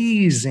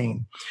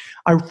amazing.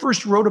 I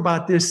first wrote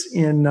about this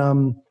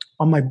on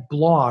my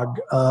blog,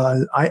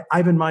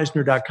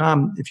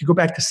 ivanmeisner.com. If you go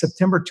back to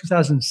September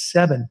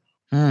 2007,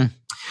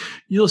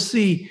 you'll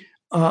see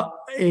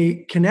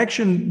a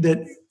connection that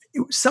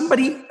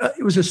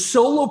it was a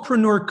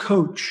solopreneur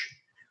coach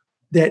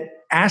that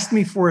asked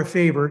me for a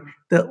favor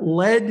that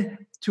led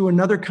to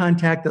another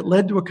contact, that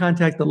led to a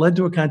contact, that led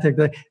to a contact,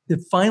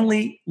 that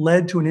finally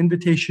led to an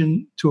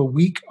invitation to a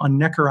week on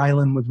Necker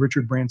Island with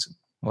Richard Branson.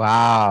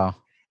 Wow.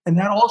 And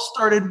that all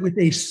started with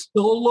a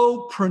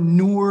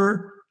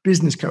solopreneur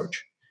business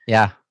coach.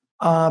 Yeah.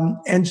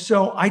 And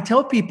so I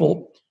tell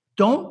people,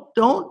 don't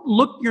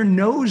look your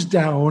nose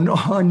down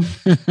on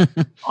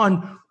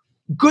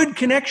good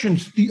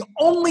connections. The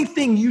only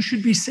thing you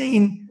should be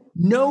saying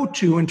no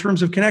to in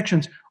terms of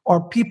connections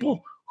are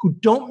people who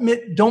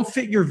don't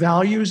fit your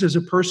values as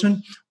a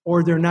person,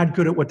 or they're not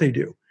good at what they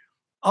do.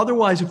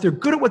 Otherwise, if they're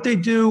good at what they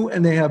do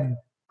and they have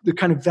the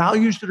kind of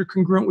values that are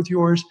congruent with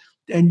yours,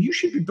 then you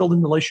should be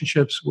building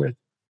relationships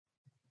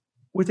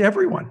with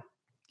everyone.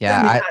 Yeah.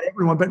 I mean, not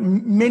everyone, but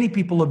many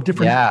people of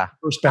different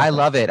perspectives. I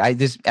love it.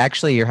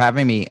 You're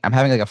having me, I'm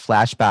having like a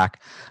flashback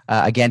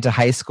again to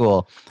high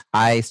school.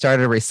 I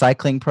started a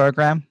recycling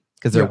program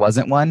because there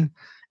wasn't one.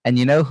 And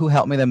you know who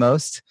helped me the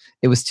most?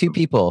 It was two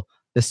people.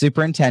 The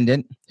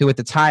superintendent, who at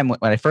the time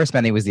when I first met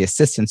him, he was the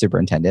assistant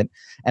superintendent,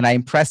 and I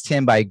impressed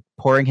him by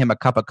pouring him a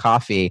cup of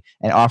coffee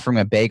and offering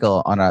a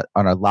bagel on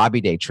a lobby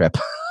day trip.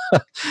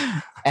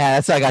 And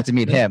that's how I got to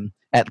meet him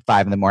at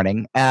 5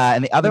 a.m.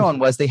 And the other one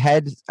was the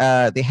head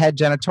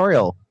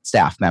janitorial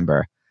staff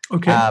member.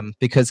 Okay.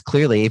 Because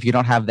clearly, if you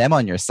don't have them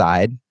on your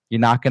side, you're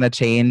not going to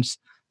change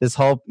this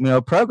whole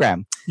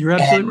program. You're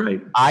absolutely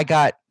right. I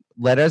got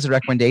letters of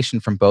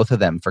recommendation from both of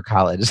them for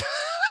college.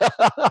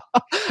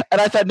 And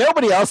I thought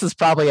nobody else is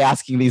probably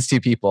asking these two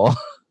people.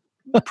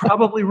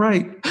 Probably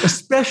right.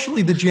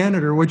 Especially the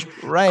janitor, which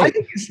I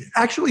think is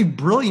actually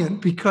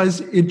brilliant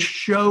because it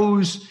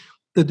shows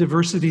the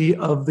diversity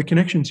of the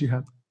connections you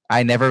have.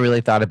 I never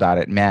really thought about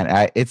it,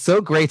 man. It's so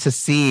great to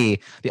see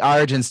the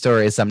origin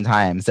stories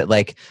sometimes, that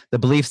like the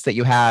beliefs that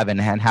you have and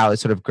how it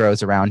sort of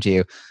grows around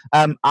you.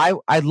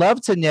 I'd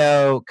love to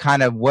know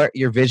kind of what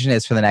your vision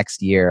is for the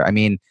next year. I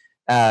mean,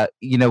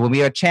 when we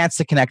have a chance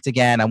to connect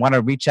again, I want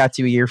to reach out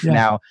to you a year from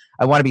now.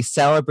 I want to be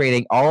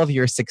celebrating all of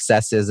your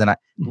successes. And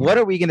what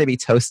are we going to be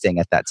toasting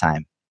at that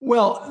time?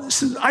 Well,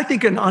 I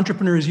think an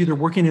entrepreneur is either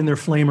working in their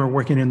flame or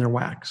working in their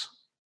wax.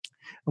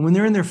 And when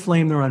they're in their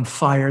flame, they're on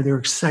fire, they're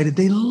excited,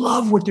 they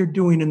love what they're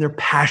doing, and they're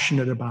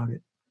passionate about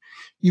it.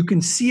 You can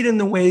see it in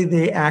the way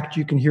they act.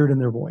 You can hear it in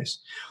their voice.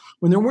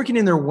 When they're working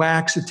in their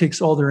wax, it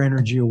takes all their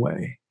energy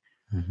away.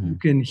 Mm-hmm. You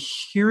can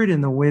hear it in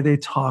the way they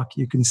talk.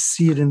 You can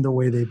see it in the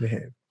way they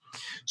behave.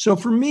 So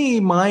for me,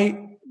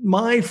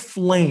 my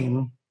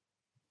flame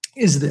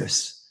is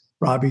this,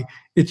 Robbie.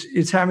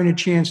 It's having a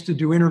chance to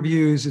do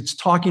interviews. It's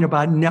talking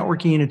about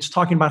networking. It's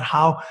talking about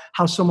how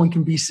someone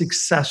can be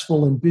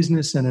successful in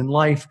business and in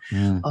life.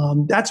 Yeah.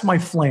 That's my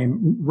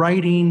flame: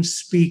 writing,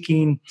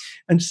 speaking.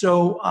 And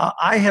so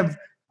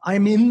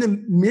I'm in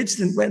the midst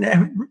and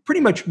have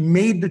pretty much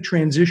made the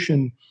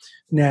transition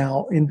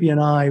now in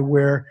BNI,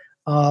 where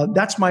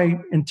that's my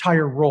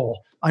entire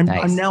role.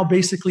 I'm now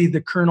basically the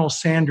Colonel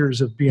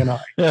Sanders of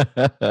BNI.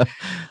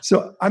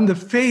 So I'm the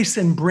face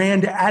and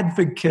brand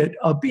advocate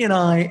of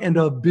BNI and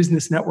of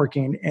business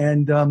networking.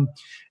 And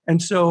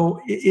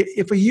so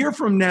if a year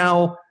from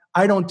now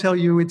I don't tell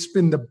you it's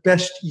been the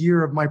best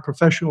year of my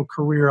professional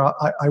career,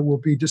 I will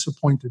be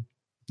disappointed.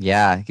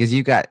 Yeah, because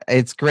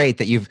it's great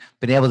that you've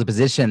been able to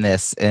position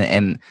this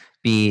and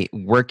be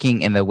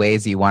working in the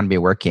ways you want to be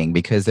working,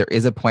 because there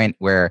is a point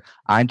where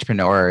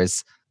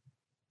entrepreneurs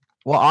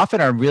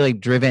often are really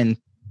driven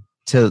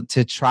to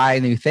try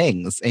new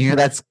things. And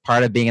that's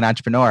part of being an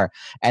entrepreneur.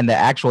 And the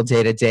actual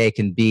day-to-day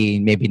can be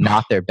maybe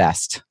not their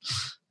best.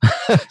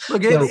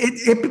 Look, a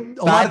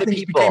lot of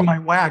things became my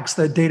wax.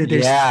 That day-to-day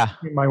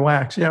became my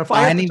wax. Yeah, if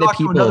I had to talk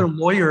to another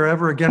lawyer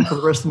ever again for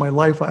the rest of my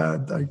life,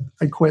 I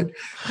quit.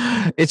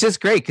 It's just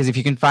great because if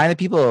you can find the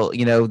people,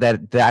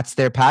 that's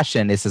their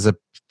passion, is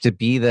to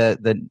be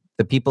the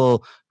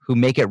people who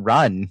make it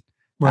run.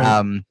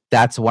 Right.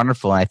 That's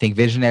wonderful. And I think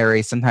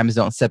visionaries sometimes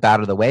don't step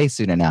out of the way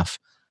soon enough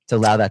to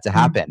allow that to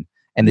happen.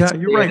 And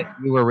you're right.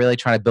 You were really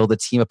trying to build a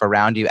team up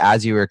around you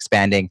as you were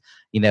expanding.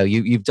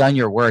 You've done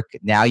your work.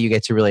 Now you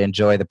get to really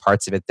enjoy the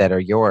parts of it that are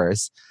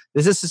yours.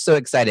 This is just so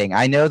exciting.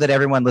 I know that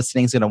everyone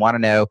listening is going to want to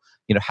know,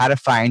 how to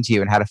find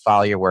you and how to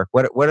follow your work.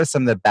 What are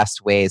some of the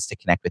best ways to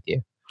connect with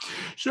you?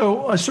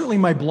 So certainly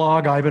my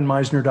blog,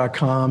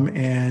 ivanmeisner.com,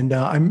 and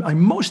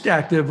I'm most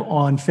active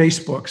on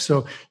Facebook.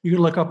 So you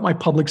can look up my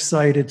public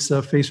site. It's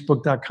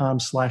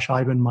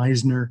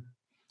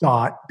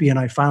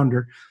facebook.com/ivanmeisner.BNI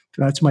founder.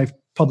 That's my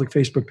public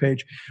Facebook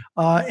page.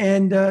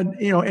 And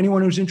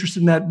anyone who's interested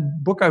in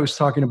that book I was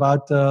talking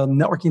about,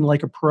 Networking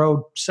Like a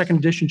Pro, second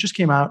edition, just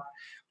came out,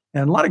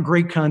 and a lot of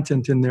great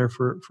content in there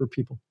for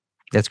people.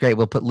 That's great.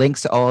 We'll put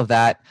links to all of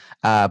that,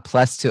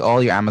 plus to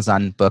all your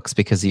Amazon books,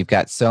 because you've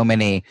got so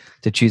many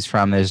to choose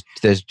from.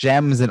 There's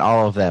gems in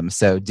all of them.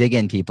 So dig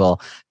in,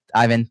 people.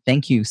 Ivan,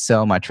 thank you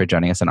so much for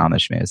joining us on the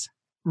Schmooze.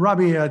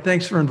 Robbie,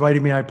 thanks for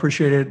inviting me. I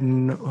appreciate it,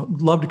 and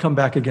love to come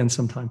back again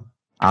sometime.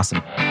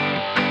 Awesome.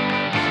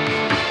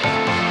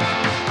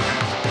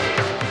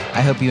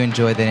 I hope you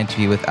enjoyed that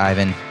interview with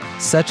Ivan.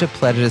 Such a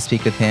pleasure to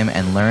speak with him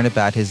and learn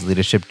about his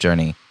leadership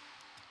journey.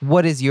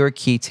 What is your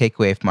key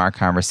takeaway from our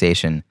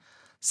conversation?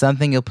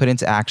 Something you'll put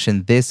into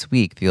action this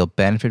week that you'll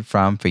benefit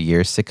from for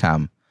years to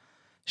come.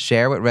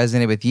 Share what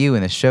resonated with you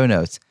in the show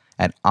notes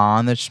at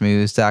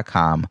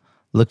ontheschmooze.com.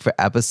 Look for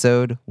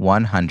episode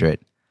 100,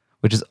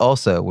 which is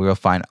also where you'll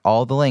find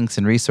all the links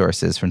and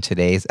resources from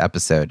today's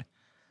episode.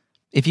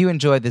 If you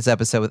enjoyed this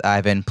episode with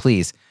Ivan,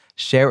 please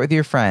share it with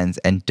your friends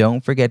and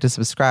don't forget to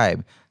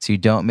subscribe so you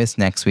don't miss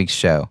next week's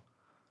show.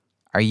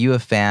 Are you a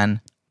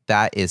fan?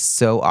 That is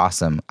so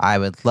awesome. I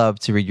would love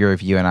to read your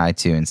review on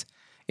iTunes.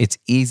 It's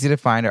easy to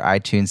find our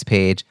iTunes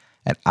page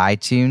at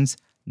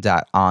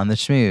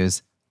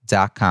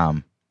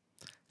itunes.ontheschmooze.com.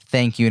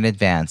 Thank you in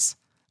advance.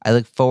 I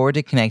look forward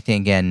to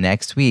connecting again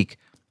next week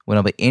when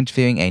I'll be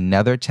interviewing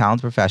another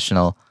talented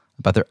professional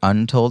about their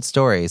untold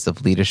stories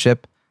of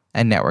leadership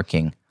and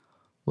networking.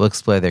 We'll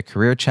explore their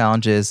career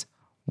challenges,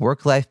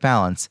 work-life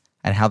balance,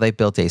 and how they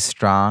built a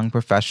strong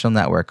professional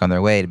network on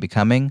their way to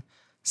becoming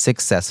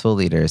successful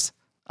leaders.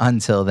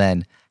 Until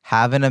then,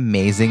 have an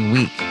amazing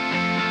week.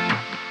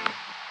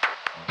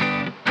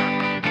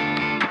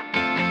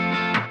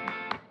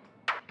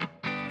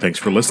 Thanks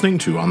for listening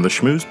to On the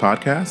Schmooze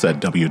podcast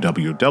at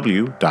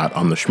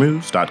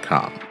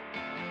www.ontheschmooze.com.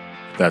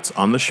 That's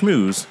On the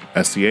Schmooze,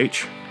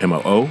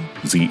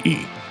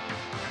 SCHMOOZE.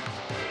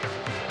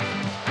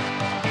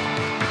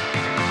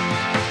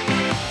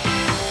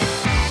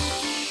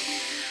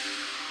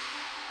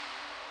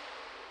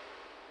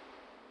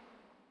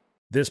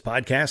 This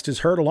podcast is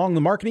heard along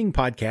the Marketing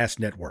Podcast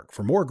Network.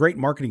 For more great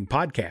marketing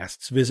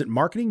podcasts, visit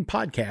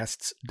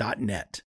marketingpodcasts.net.